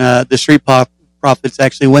 and the Street Profits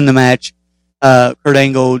actually win the match. Kurt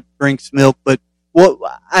Angle drinks milk, but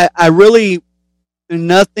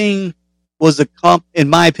nothing was in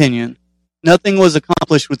my opinion, nothing was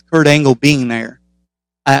accomplished with Kurt Angle being there.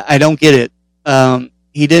 I don't get it.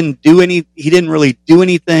 He didn't do any. He didn't really do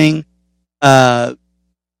anything. I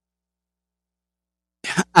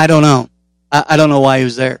don't know. I don't know why he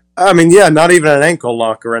was there. I mean, yeah, not even an ankle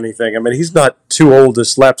lock or anything. I mean, he's not too old to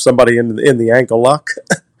slap somebody in the ankle lock.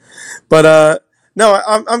 But no,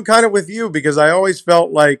 I'm kind of with you because I always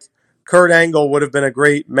felt like Kurt Angle would have been a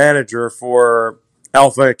great manager for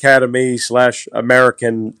Alpha Academy /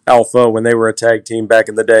 American Alpha when they were a tag team back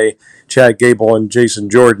in the day. Chad Gable and Jason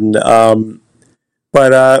Jordan.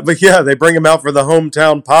 But yeah, they bring him out for the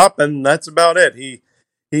hometown pop, and that's about it. He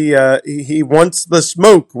wants the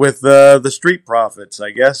smoke with the Street Profits,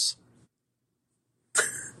 I guess.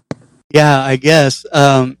 Yeah, I guess.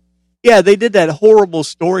 Yeah, they did that horrible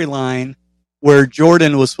storyline where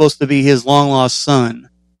Jordan was supposed to be his long lost son.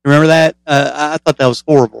 Remember that? I thought that was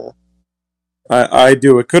horrible. I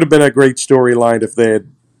do. It could have been a great storyline if they had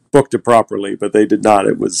booked it properly, but they did not.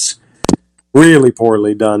 It was really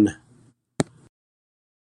poorly done.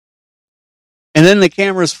 And then the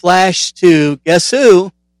cameras flash to guess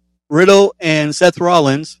who? Riddle and Seth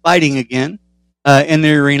Rollins fighting again in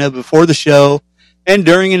the arena before the show and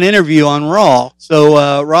during an interview on Raw.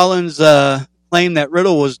 So Rollins claimed that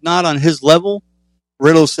Riddle was not on his level.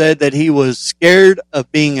 Riddle said that he was scared of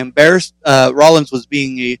being embarrassed. Rollins was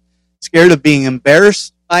scared of being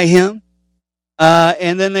embarrassed by him.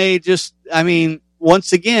 And then they just, I mean,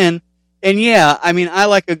 once again, and yeah, I mean, I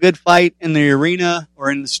like a good fight in the arena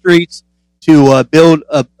or in the streets to build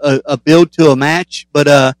a build to a match,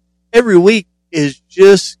 but every week is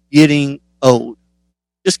just getting old.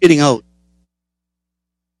 Just getting old.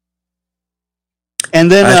 And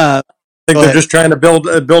then I think they're just trying to build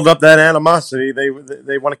up that animosity.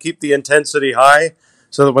 They want to keep the intensity high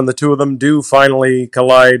so that when the two of them do finally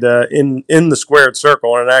collide in the squared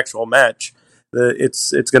circle in an actual match,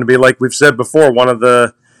 it's going to be like we've said before, one of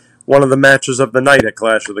the matches of the night at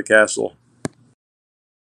Clash of the Castle.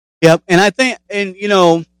 Yep, and I think, and you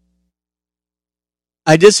know,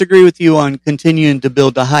 I disagree with you on continuing to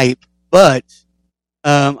build the hype, but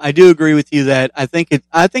I do agree with you that I think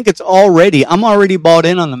it's already. I'm already bought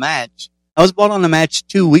in on the match. I was bought on the match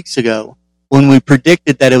 2 weeks ago when we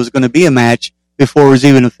predicted that it was going to be a match before it was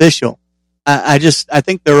even official. I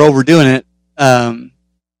think they're overdoing it. I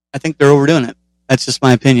think they're overdoing it. That's just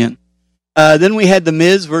my opinion. Then we had The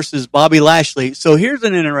Miz versus Bobby Lashley. So here's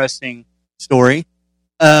an interesting story.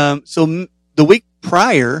 So the week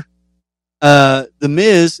prior, The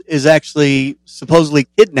Miz is actually supposedly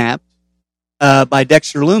kidnapped by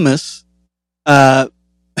Dexter Lumis. But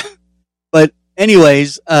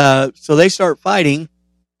anyways, so they start fighting,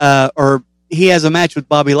 or he has a match with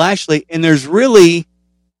Bobby Lashley, and there's really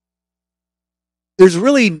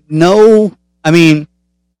no, I mean,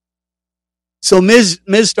 so Miz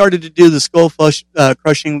started to do the skull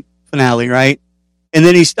crushing finale, right? And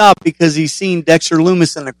then he stopped because he's seen Dexter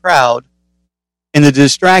Lumis in the crowd, and the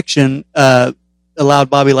distraction allowed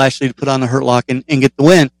Bobby Lashley to put on the Hurt Lock and get the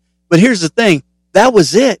win. But here's the thing. That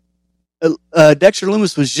was it. Dexter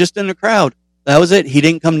Lumis was just in the crowd. That was it. He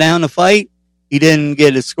didn't come down to fight. He didn't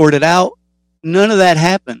get escorted out. None of that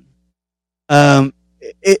happened.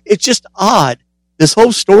 It's just odd. This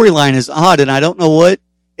whole storyline is odd, and I don't know what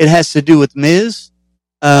it has to do with Miz.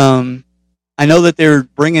 I know that they're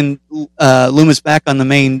bringing Lumis back on the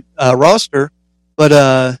main roster,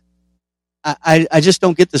 but I just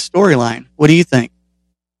don't get the storyline. What do you think?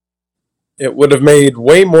 It would have made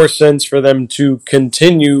way more sense for them to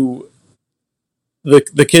continue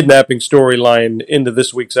the kidnapping storyline into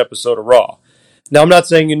this week's episode of Raw. Now, I'm not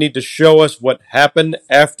saying you need to show us what happened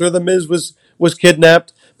after The Miz was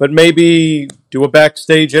kidnapped, but maybe do a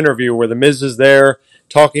backstage interview where The Miz is there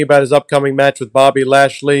talking about his upcoming match with Bobby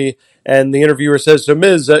Lashley, and the interviewer says, so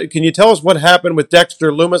Miz, can you tell us what happened with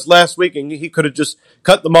Dexter Lumis last week? And he could have just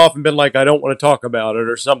cut them off and been like, I don't want to talk about it,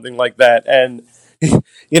 or something like that. And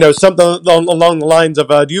you know, something along the lines of,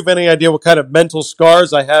 do you have any idea what kind of mental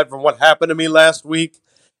scars I had from what happened to me last week?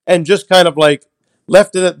 And just kind of like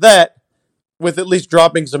left it at that, with at least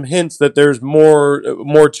dropping some hints that there's more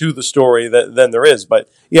to the story than there is. But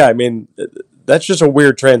yeah, I mean, that's just a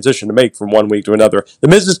weird transition to make from one week to another. The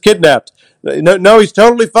Miz is kidnapped. No, he's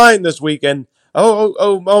totally fine this weekend.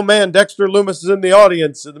 Oh man, Dexter Lumis is in the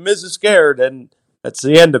audience. The Miz is scared, and that's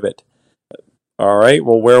the end of it. All right,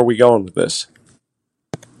 well, where are we going with this?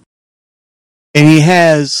 And he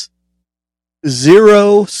has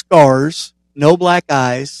 0 scars, no black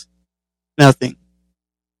eyes, nothing.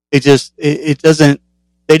 It doesn't.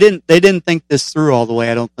 They didn't think this through all the way.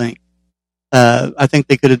 I don't think. I think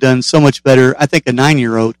they could have done so much better. I think a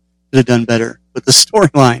 9-year-old could have done better with the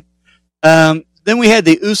storyline. Then we had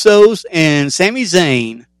the Usos and Sami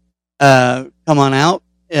Zayn come on out,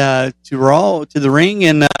 to the ring,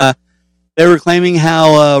 and they were claiming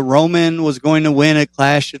how Roman was going to win at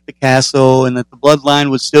Clash at the Castle, and that the Bloodline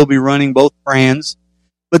would still be running both brands.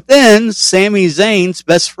 But then Sami Zayn's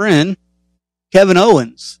best friend, Kevin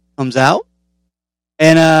Owens, comes out,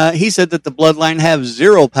 and he said that the Bloodline have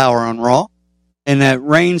zero power on Raw, and that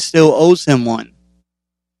Reigns still owes him one.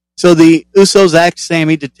 So the Usos asked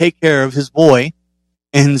Sami to take care of his boy,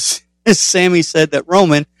 and Sami said that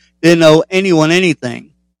Roman didn't owe anyone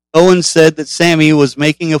anything. Owens said that Sami was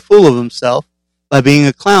making a fool of himself by being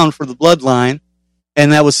a clown for the Bloodline,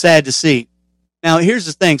 and that was sad to see. Now, here's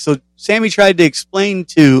the thing. So Sami tried to explain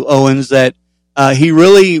to Owens that he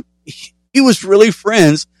was really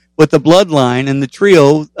friends with the Bloodline, and the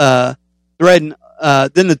trio threatened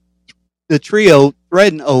the trio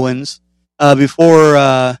threatened Owens before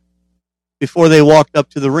they walked up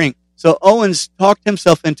to the ring. So Owens talked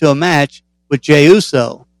himself into a match with Jey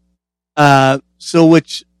Uso,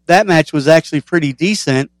 which that match was actually pretty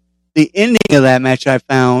decent. The ending of that match I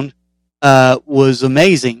found was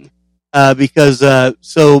amazing because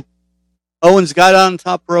so Owens got on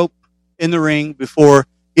top rope in the ring before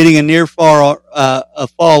getting a near fall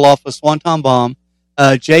off a Swanton Bomb.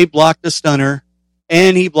 Jey blocked the stunner,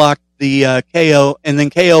 and he blocked the KO, and then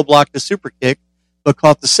KO blocked the super kick, but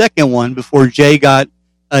caught the second one before Jey got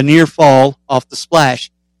a near fall off the splash.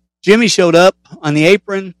 Jimmy showed up on the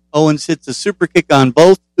apron. Owens hits a super kick on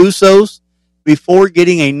both Usos before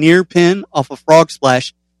getting a near pin off a frog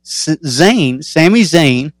splash. Sami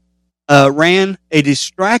Zayn, ran a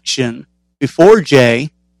distraction before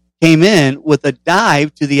Jey came in with a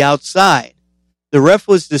dive to the outside. The ref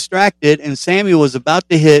was distracted, and Sami was about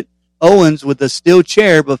to hit Owens with a steel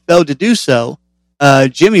chair, but failed to do so.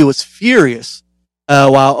 Jimmy was furious,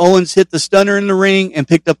 while Owens hit the stunner in the ring and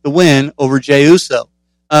picked up the win over Jey Uso.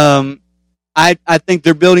 I think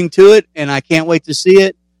they're building to it, and I can't wait to see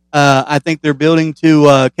it. I think they're building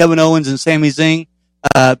to Kevin Owens and Sami Zayn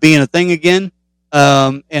being a thing again,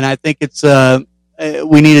 and I think it's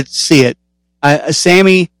we needed to see it.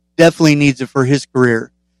 Sami definitely needs it for his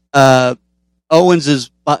career. Owens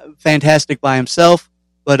is fantastic by himself,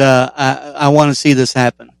 but I want to see this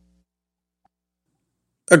happen.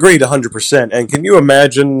 Agreed 100%. And can you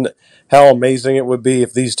imagine how amazing it would be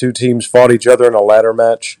if these two teams fought each other in a ladder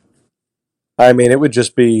match? I mean, it would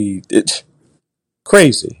just be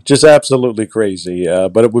crazy, just absolutely crazy.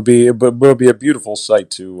 But it would be a beautiful sight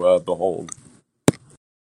to behold.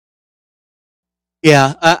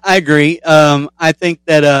 Yeah, I agree. I think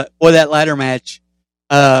that that ladder match,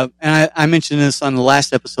 and I mentioned this on the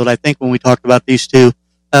last episode, I think, when we talked about these two.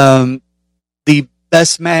 The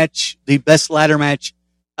best ladder match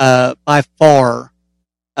by far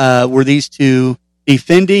were these two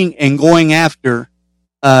defending and going after,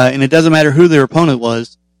 and it doesn't matter who their opponent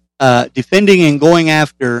was, defending and going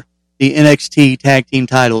after the NXT tag team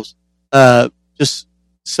titles. Just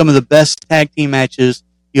some of the best tag team matches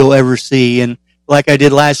you'll ever see. And like I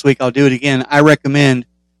did last week, I'll do it again. I recommend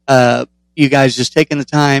you guys just taking the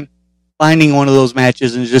time, finding one of those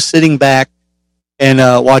matches, and just sitting back and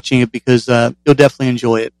watching it, because you'll definitely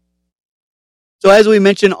enjoy it. So as we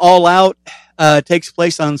mentioned, All Out takes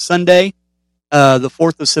place on Sunday, the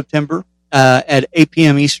 4th of September at 8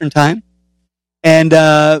 p.m. Eastern Time. And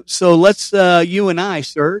so let's, you and I,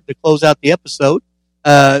 sir, to close out the episode,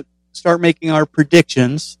 start making our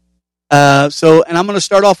predictions. And I'm going to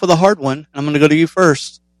start off with a hard one. I'm going to go to you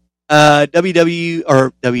first. AEW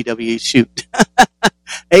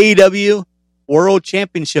World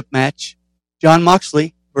Championship match, Jon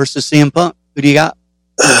Moxley versus CM Punk. Who do you got?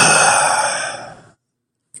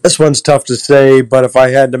 This one's tough to say, but if I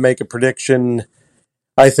had to make a prediction,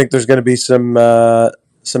 I think there's going to be some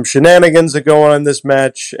shenanigans that go on in this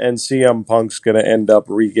match, and CM Punk's going to end up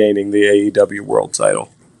regaining the AEW World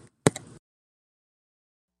title.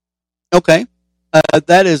 Okay.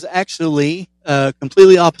 That is actually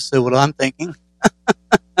completely opposite what I'm thinking.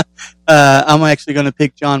 I'm actually going to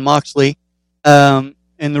pick Jon Moxley. And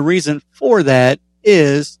the reason for that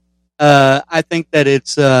is I think that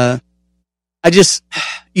it's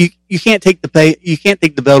you can't take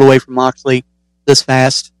the belt away from Moxley this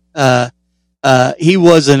fast. He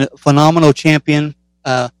was a phenomenal champion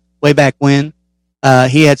way back when.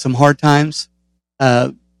 He had some hard times,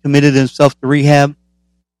 committed himself to rehab,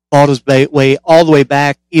 fought his way all the way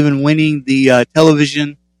back, even winning the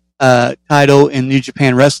television title in New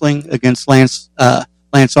Japan Wrestling against Lance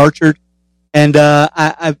Archer. And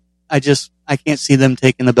I can't see them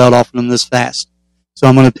taking the belt off of him this fast. So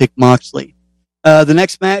I'm going to pick Moxley. The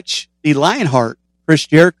next match, the Lionheart, Chris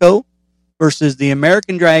Jericho versus the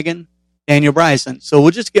American Dragon, Daniel Bryan. So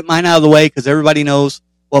we'll just get mine out of the way, because everybody knows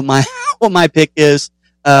what my pick is.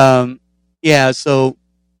 Yeah, so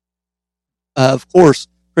of course,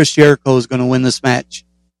 Chris Jericho is going to win this match.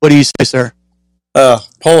 What do you say, sir?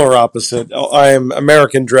 Polar opposite. I am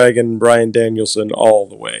American Dragon Bryan Danielson all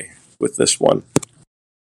the way with this one.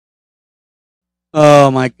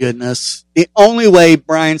 Oh my goodness. The only way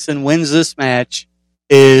Bryanson wins this match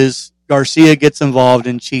is Garcia gets involved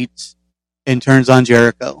and cheats and turns on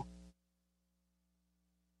Jericho.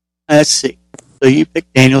 Let's see. So you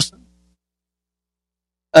pick Danielson.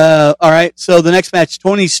 All right. So the next match,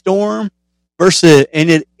 Tony Storm versus, and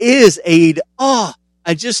it is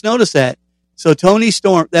I just noticed that. So Tony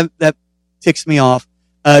Storm, that ticks me off.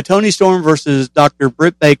 Tony Storm versus Dr.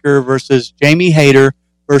 Britt Baker versus Jamie Hayter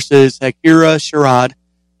versus Akira Sharad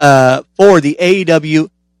for the AEW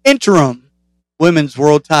interim women's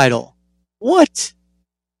world title. What?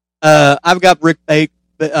 I've got Britt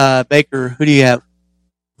Baker. Who do you have?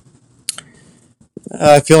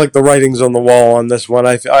 I feel like the writing's on the wall on this one.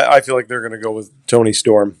 I feel like they're going to go with Tony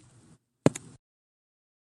Storm.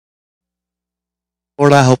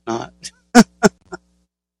 Lord, I hope not.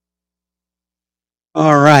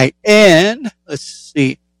 All right. And let's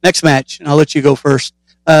see. Next match, and I'll let you go first.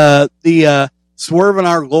 The Swerve in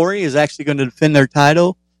Our Glory is actually going to defend their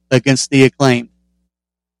title against the Acclaim.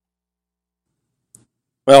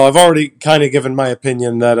 Well, I've already kind of given my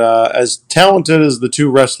opinion that as talented as the two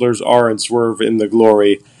wrestlers are in Swerve in the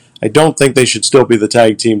Glory, I don't think they should still be the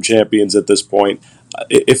tag team champions at this point.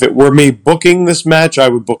 If it were me booking this match, I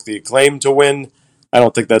would book the Acclaim to win. I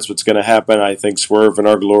don't think that's what's going to happen. I think Swerve and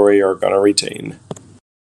Our Glory are going to retain.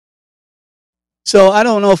 So I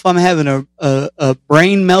don't know if I'm having a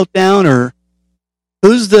brain meltdown or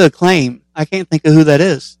who's the Acclaim? I can't think of who that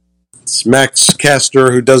is. It's Max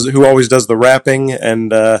Caster who always does the rapping,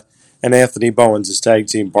 and Anthony Bowen's his tag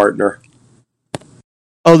team partner.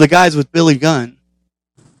 Oh, the guys with Billy Gunn.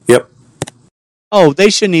 Yep. Oh, they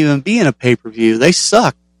shouldn't even be in a pay-per-view. They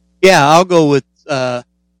suck. Yeah, I'll go with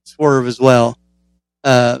Swerve as well.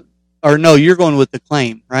 Or no, you're going with the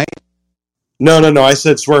Acclaim, right? No. I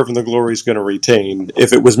said Swerve and the Glory's going to retain.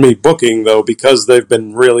 If it was me booking, though, because they've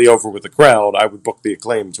been really over with the crowd, I would book the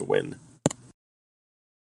Acclaim to win.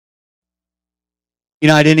 You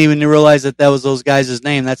know, I didn't even realize that was those guys'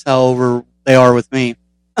 name. That's how over they are with me.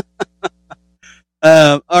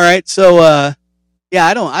 All right, so yeah,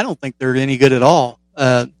 I don't think they're any good at all.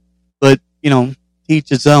 But you know, each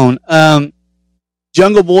his own.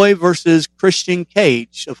 Jungle Boy versus Christian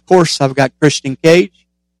Cage. Of course, I've got Christian Cage,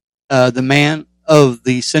 the man of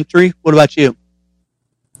the century. What about you?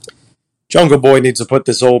 Jungle Boy needs to put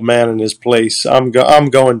this old man in his place. I'm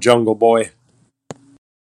going Jungle Boy.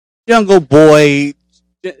 Jungle Boy.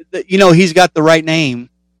 You know, he's got the right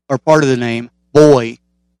name, or part of the name, Boy,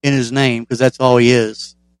 in his name, because that's all he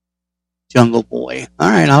is. Jungle Boy. All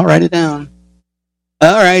right, I'll write it down.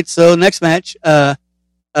 All right, so next match,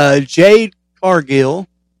 Jade Cargill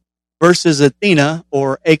versus Athena,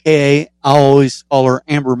 or AKA, I'll always call her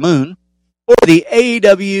Amber Moon, for the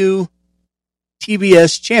AEW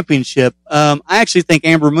TBS Championship. I actually think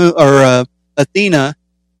Amber Moon, or Athena,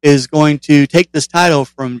 is going to take this title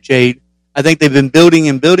from Jade. I think they've been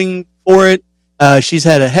building for it. She's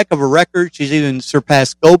had a heck of a record. She's even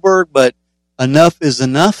surpassed Goldberg, but enough is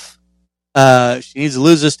enough. She needs to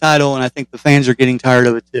lose this title, and I think the fans are getting tired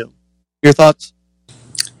of it too. Your thoughts?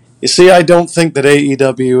 You see, I don't think that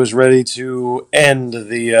AEW is ready to end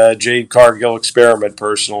the Jade Cargill experiment,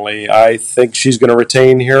 personally. I think she's going to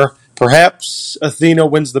retain here. Perhaps Athena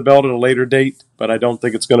wins the belt at a later date, but I don't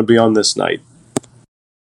think it's going to be on this night.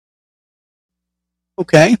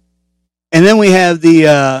 Okay. And then we have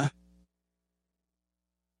the,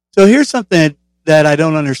 so here's something that I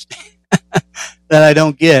don't understand, that I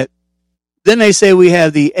don't get. Then they say we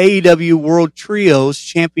have the AEW World Trios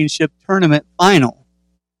Championship Tournament Final.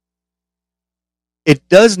 It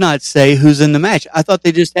does not say who's in the match. I thought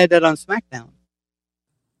they just had that on SmackDown.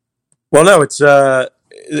 Well, no, it's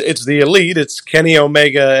the Elite. It's Kenny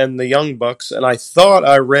Omega and the Young Bucks, and I thought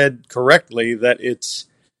I read correctly that it's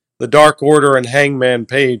the Dark Order and Hangman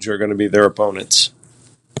Page are going to be their opponents.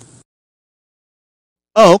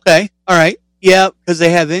 Oh, okay. All right. Yeah, because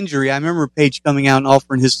they have injury. I remember Page coming out and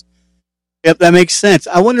offering his... Yep, that makes sense.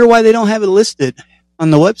 I wonder why they don't have it listed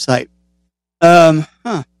on the website.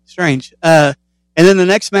 Strange. And then the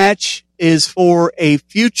next match is for a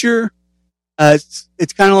future... it's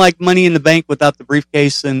kind of like Money in the Bank without the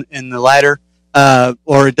briefcase and the ladder.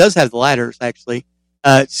 Or it does have the ladders, actually.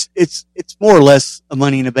 It's more or less a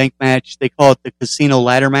Money in the Bank match. They call it the Casino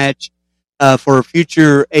Ladder match for a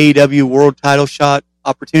future AEW World Title shot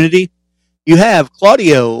opportunity. You have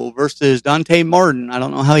Claudio versus Dante Martin. I don't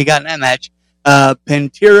know how he got in that match.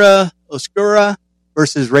 Pantera Oscura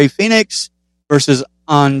versus Ray Phoenix versus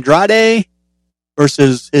Andrade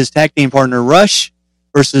versus his tag team partner Rush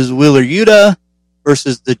versus Wheeler Yuta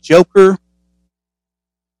versus the Joker.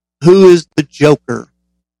 Who is the Joker?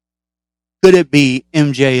 Could it be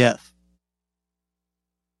MJF?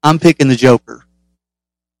 I'm picking the Joker.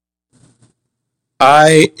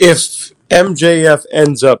 If MJF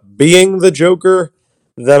ends up being the Joker,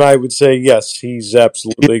 then I would say yes, he's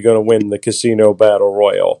absolutely going to win the Casino Battle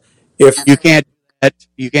Royal. If You can't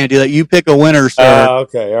do that. You pick a winner, sir.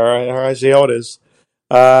 okay, all right, I see how it is.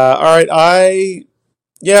 All right, I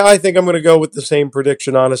think I'm going to go with the same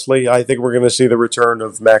prediction. Honestly, I think we're going to see the return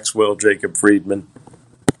of Maxwell Jacob Friedman.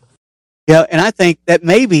 Yeah, and I think that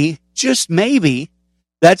maybe, just maybe,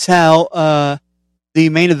 that's how the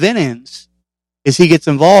main event ends. Is he gets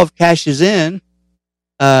involved, cashes in,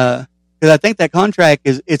 because I think that contract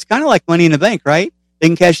it's kind of like Money in the Bank, right? They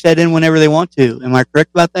can cash that in whenever they want to. Am I correct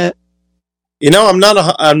about that? You know, I'm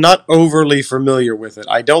not overly familiar with it.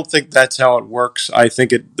 I don't think that's how it works. I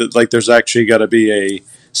think there's actually got to be a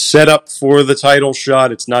setup for the title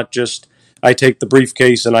shot. It's not just I take the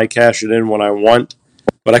briefcase and I cash it in when I want.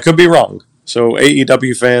 But I could be wrong. So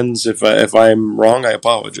AEW fans, if I'm wrong, I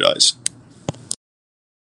apologize.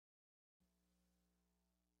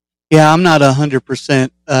 Yeah, I'm not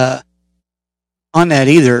 100% on that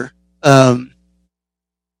either.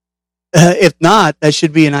 If not, that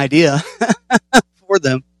should be an idea for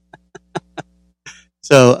them.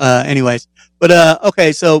 So, anyways, but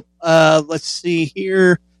okay. So, let's see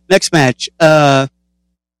here. Next match: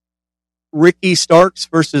 Ricky Starks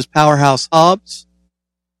versus Powerhouse Hobbs.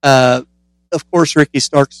 Of course, Ricky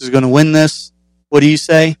Starks is going to win this. What do you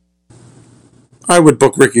say? I would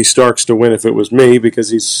book Ricky Starks to win if it was me because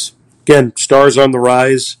he's again stars on the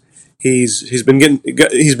rise. He's been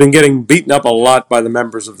getting beaten up a lot by the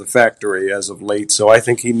members of the factory as of late, so I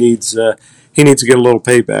think he needs to get a little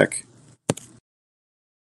payback.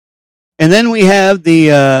 And then we have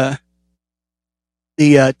the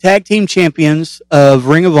tag team champions of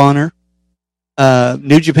Ring of Honor,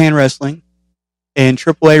 New Japan Wrestling, and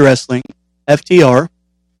AAA Wrestling, FTR,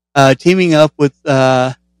 teaming up with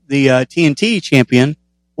the TNT champion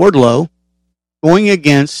Wardlow, going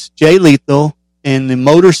against Jay Lethal and the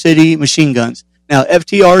Motor City Machine Guns. Now,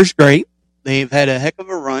 FTR is great. They've had a heck of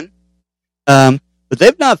a run. But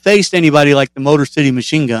they've not faced anybody like the Motor City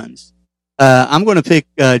Machine Guns. I'm going to pick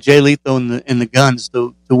Jay Lethal and the Guns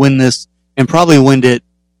to win this and probably win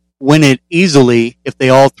it easily if they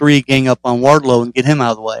all three gang up on Wardlow and get him out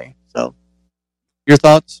of the way. So, your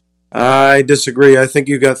thoughts? I disagree. I think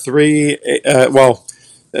you got three.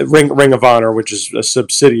 Ring of Honor, which is a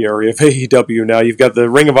subsidiary of AEW now. You've got the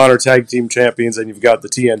Ring of Honor Tag Team Champions and you've got the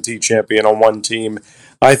TNT Champion on one team.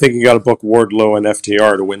 I think you got to book Wardlow and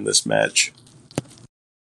FTR to win this match.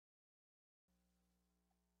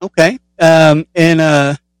 Okay.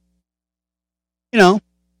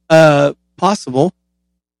 Possible.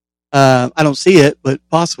 I don't see it, but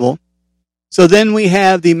possible. So then we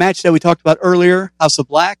have the match that we talked about earlier, House of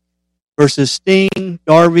Black versus Sting,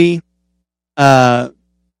 Darby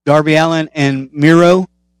Allin, and Miro.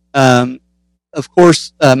 Of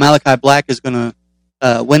course, Malachi Black is going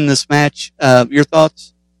to win this match. Your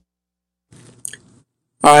thoughts?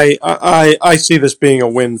 I see this being a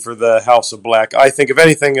win for the House of Black. I think, if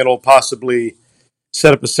anything, it'll possibly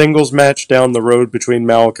set up a singles match down the road between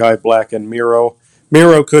Malachi Black and Miro.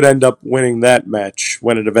 Miro could end up winning that match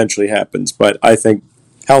when it eventually happens, but I think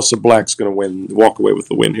House of Black's going to walk away with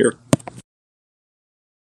the win here.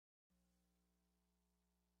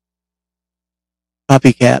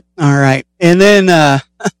 Copycat. All right. And then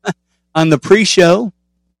on the pre-show,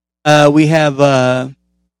 we have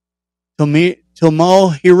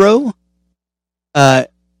Tomohiro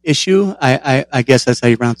Issue. I guess that's how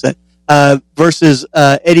you pronounce that. Versus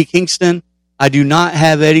Eddie Kingston. I do not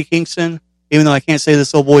have Eddie Kingston, even though I can't say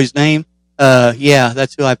this old boy's name. Yeah,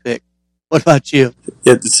 that's who I picked. What about you?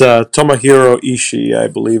 It's Tomohiro Ishii, I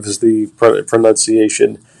believe, is the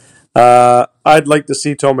pronunciation. I'd like to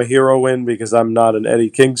see Tomohiro win because I'm not an Eddie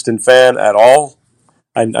Kingston fan at all.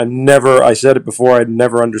 I said it before, I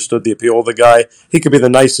never understood the appeal of the guy. He could be the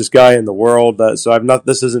nicest guy in the world, so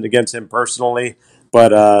this isn't against him personally,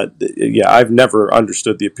 but I've never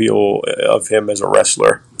understood the appeal of him as a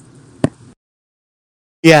wrestler.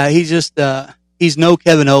 Yeah, he's just, he's no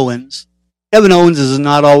Kevin Owens. Kevin Owens is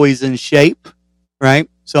not always in shape, right?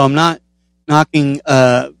 So I'm not knocking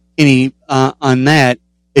any on that.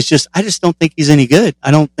 It's just, I just don't think he's any good.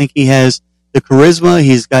 I don't think he has the charisma.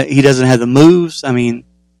 He doesn't have the moves. I mean,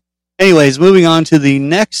 anyways, moving on to the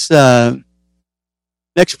next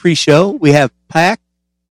pre-show, we have Pac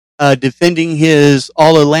defending his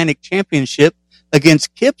All Atlantic Championship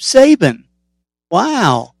against Kip Sabian.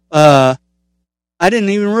 Wow. I didn't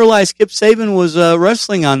even realize Kip Sabian was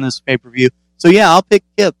wrestling on this pay-per-view. So, yeah, I'll pick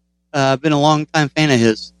Kip. I've been a long-time fan of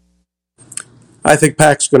his. I think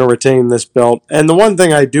Pac's going to retain this belt. And the one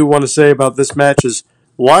thing I do want to say about this match is,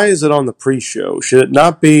 why is it on the pre-show? Should it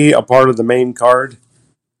not be a part of the main card?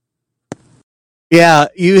 Yeah,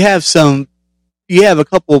 you have a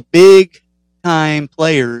couple big-time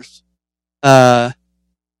players. Yeah,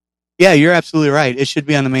 you're absolutely right. It should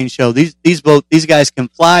be on the main show. These guys can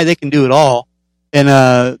fly. They can do it all.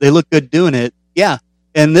 And they look good doing it. Yeah.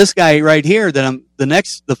 And this guy right here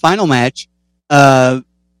the final match,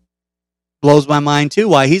 blows my mind too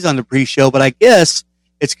why he's on the pre-show, but I guess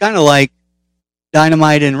it's kind of like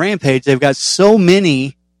Dynamite and Rampage. They've got so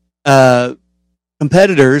many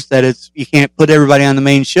competitors that you can't put everybody on the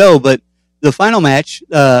main show, but the final match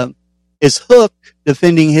is Hook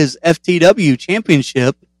defending his FTW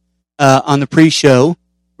championship on the pre-show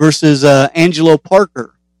versus Angelo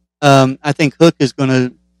Parker. I think Hook is going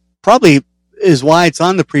to probably is why it's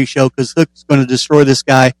on the pre-show, because Hook's going to destroy this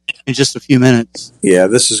guy in just a few minutes. Yeah,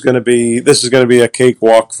 this is going to be a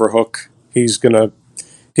cakewalk for Hook. He's still going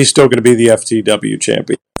to be the FTW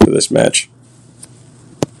champion for this match.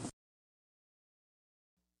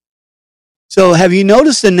 So, have you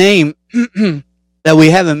noticed a name that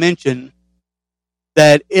we haven't mentioned?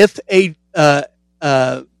 That if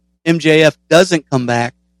MJF doesn't come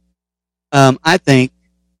back, I think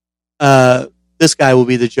this guy will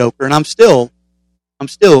be the Joker, and I'm still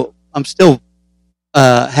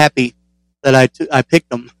happy that I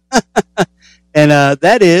picked him, and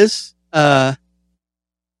that is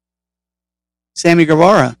Sammy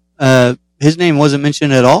Guevara. His name wasn't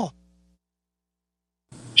mentioned at all.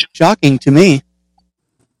 Shocking to me.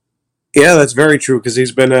 Yeah, that's very true, because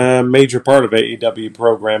he's been a major part of AEW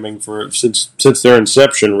programming since their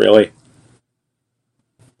inception, really.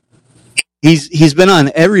 He's been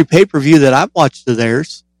on every pay-per-view that I've watched of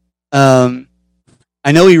theirs. I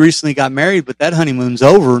know he recently got married, but that honeymoon's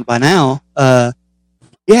over by now.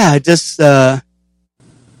 Yeah, just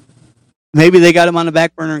maybe they got him on the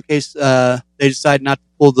back burner in case they decide not to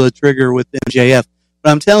pull the trigger with MJF. But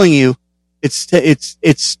I'm telling you, it's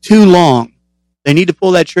too long. They need to pull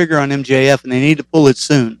that trigger on MJF, and they need to pull it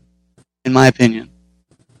soon, in my opinion.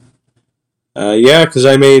 Yeah, because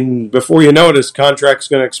before you know it, his contract's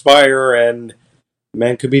going to expire, and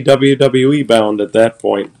man could be WWE bound at that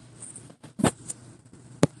point.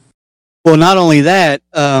 Well, not only that,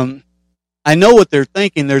 I know what they're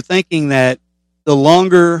thinking. They're thinking that the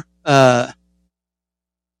longer that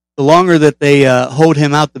they hold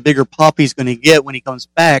him out, the bigger pop he's going to get when he comes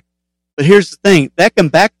back. But here's the thing, that can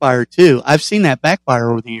backfire too. I've seen that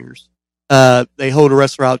backfire over the years. They hold a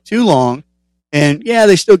wrestler out too long, and yeah,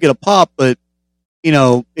 they still get a pop, but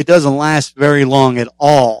it doesn't last very long at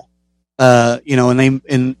all. Fans,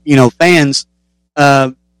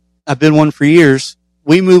 I've been one for years.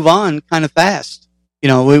 We move on kind of fast.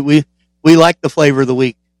 We like the flavor of the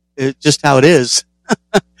week. It's just how it is.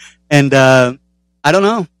 And I don't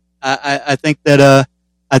know. I think that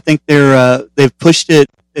they've pushed it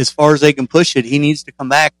as far as they can push it. He needs to come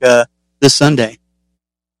back this Sunday.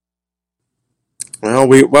 Well,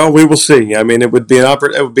 we will see. It would be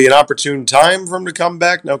an opportune time for him to come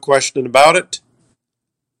back, no question about it.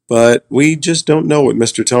 But we just don't know what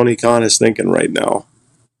Mr. Tony Khan is thinking right now.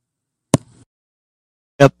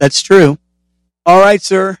 Yep, that's true. All right,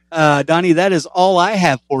 sir. Donnie, that is all I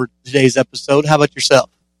have for today's episode. How about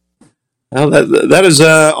yourself? Well, that is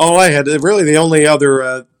all I had. Really, the only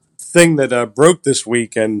other thing that broke this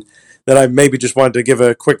week and that I maybe just wanted to give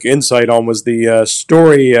a quick insight on was the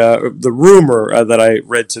story, the rumor that I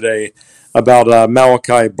read today about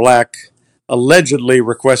Malachi Black allegedly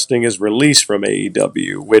requesting his release from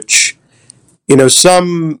AEW, which,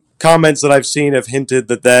 some comments that I've seen have hinted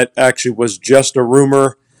that actually was just a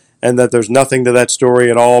rumor and that there's nothing to that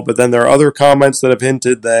story at all. But then there are other comments that have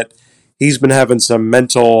hinted that he's been having some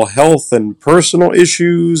mental health and personal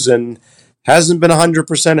issues and hasn't been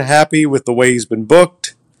 100% happy with the way he's been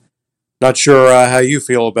booked. Not sure how you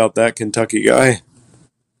feel about that, Kentucky guy.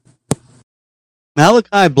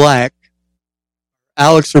 Malachi Black,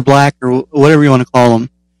 Alex or Black or whatever you want to call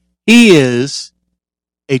him, he is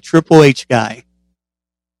a Triple H guy.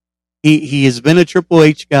 He has been a Triple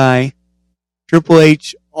H guy. Triple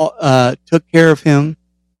H took care of him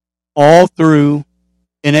all through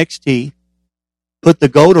NXT, put the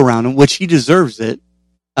goat around him, which he deserves it.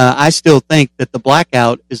 I still think that the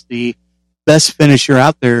Blackout is the best finisher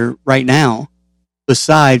out there right now,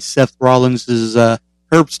 besides Seth Rollins'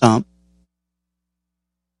 curb stomp.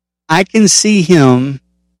 I can see him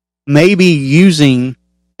maybe using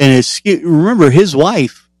remember, his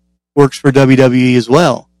wife works for WWE as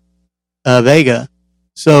well, Vega.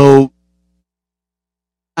 So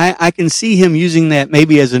I can see him using that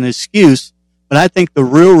maybe as an excuse, but I think the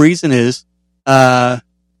real reason is,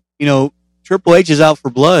 Triple H is out for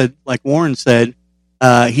blood, like Warren said.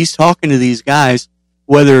 He's talking to these guys,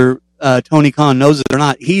 whether Tony Khan knows it or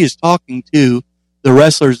not. He is talking to the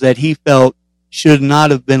wrestlers that he felt should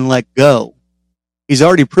not have been let go. He's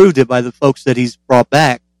already proved it by the folks that he's brought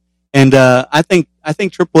back. And I think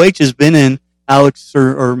Triple H has been in Alex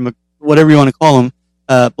or whatever you want to call him,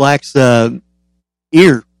 Black's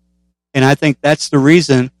ear. And I think that's the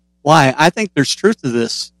reason why. I think there's truth to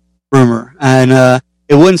this rumor. And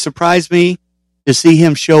it wouldn't surprise me to see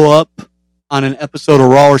him show up on an episode of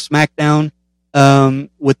Raw or SmackDown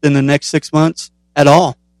within the next 6 months at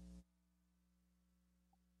all.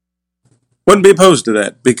 Wouldn't be opposed to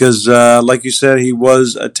that because, like you said, he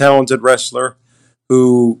was a talented wrestler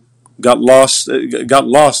who got lost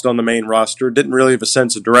on the main roster. Didn't really have a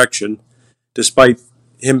sense of direction, despite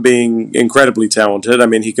him being incredibly talented. I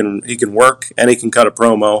mean, he can work and he can cut a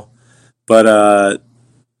promo, but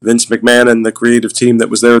Vince McMahon and the creative team that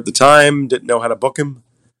was there at the time didn't know how to book him.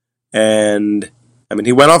 And I mean,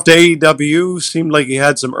 he went off to AEW. Seemed like he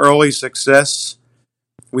had some early success.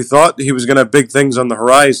 We thought he was going to have big things on the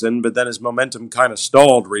horizon, but then his momentum kind of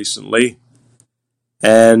stalled recently.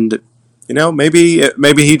 And maybe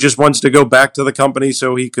he just wants to go back to the company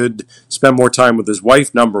so he could spend more time with his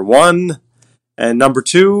wife, number one. And number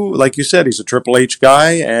two, like you said, he's a Triple H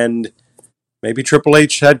guy, and maybe Triple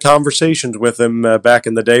H had conversations with him back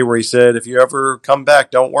in the day where he said, if you ever come back,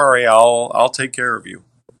 don't worry, I'll take care of you.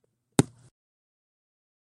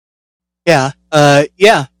 Yeah.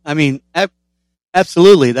 I mean,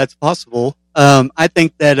 absolutely, that's possible. I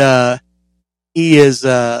think that he is.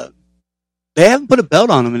 They haven't put a belt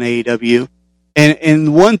on him in AEW,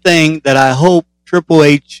 and one thing that I hope Triple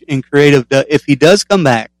H and creative, if he does come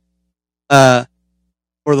back,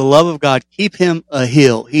 for the love of God, keep him a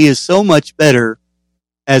heel. He is so much better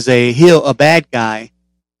as a heel, a bad guy,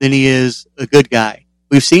 than he is a good guy.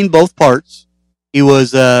 We've seen both parts. He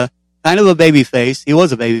was kind of a babyface. He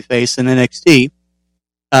was a babyface in NXT.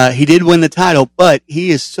 He did win the title, but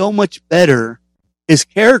he is so much better. His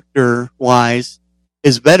character-wise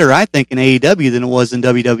is better, I think, in AEW than it was in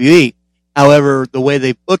WWE. However, the way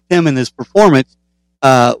they booked him in his performance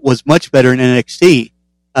was much better in NXT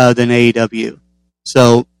than AEW.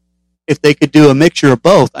 So if they could do a mixture of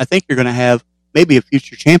both, I think you're going to have maybe a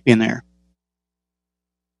future champion there.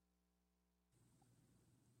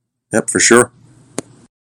 Yep, for sure.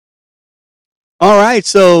 All right,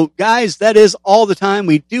 so guys, that is all the time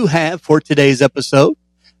we do have for today's episode.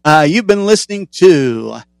 You've been listening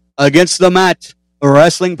to Against the Mat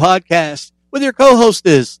Wrestling Podcast with your co-host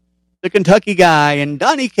is the Kentucky Guy and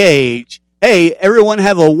Donnie Cage. Hey, everyone,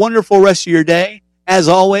 have a wonderful rest of your day. As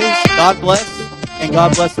always, God bless and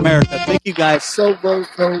God bless America. Thank you guys so very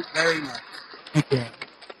much. Thank you.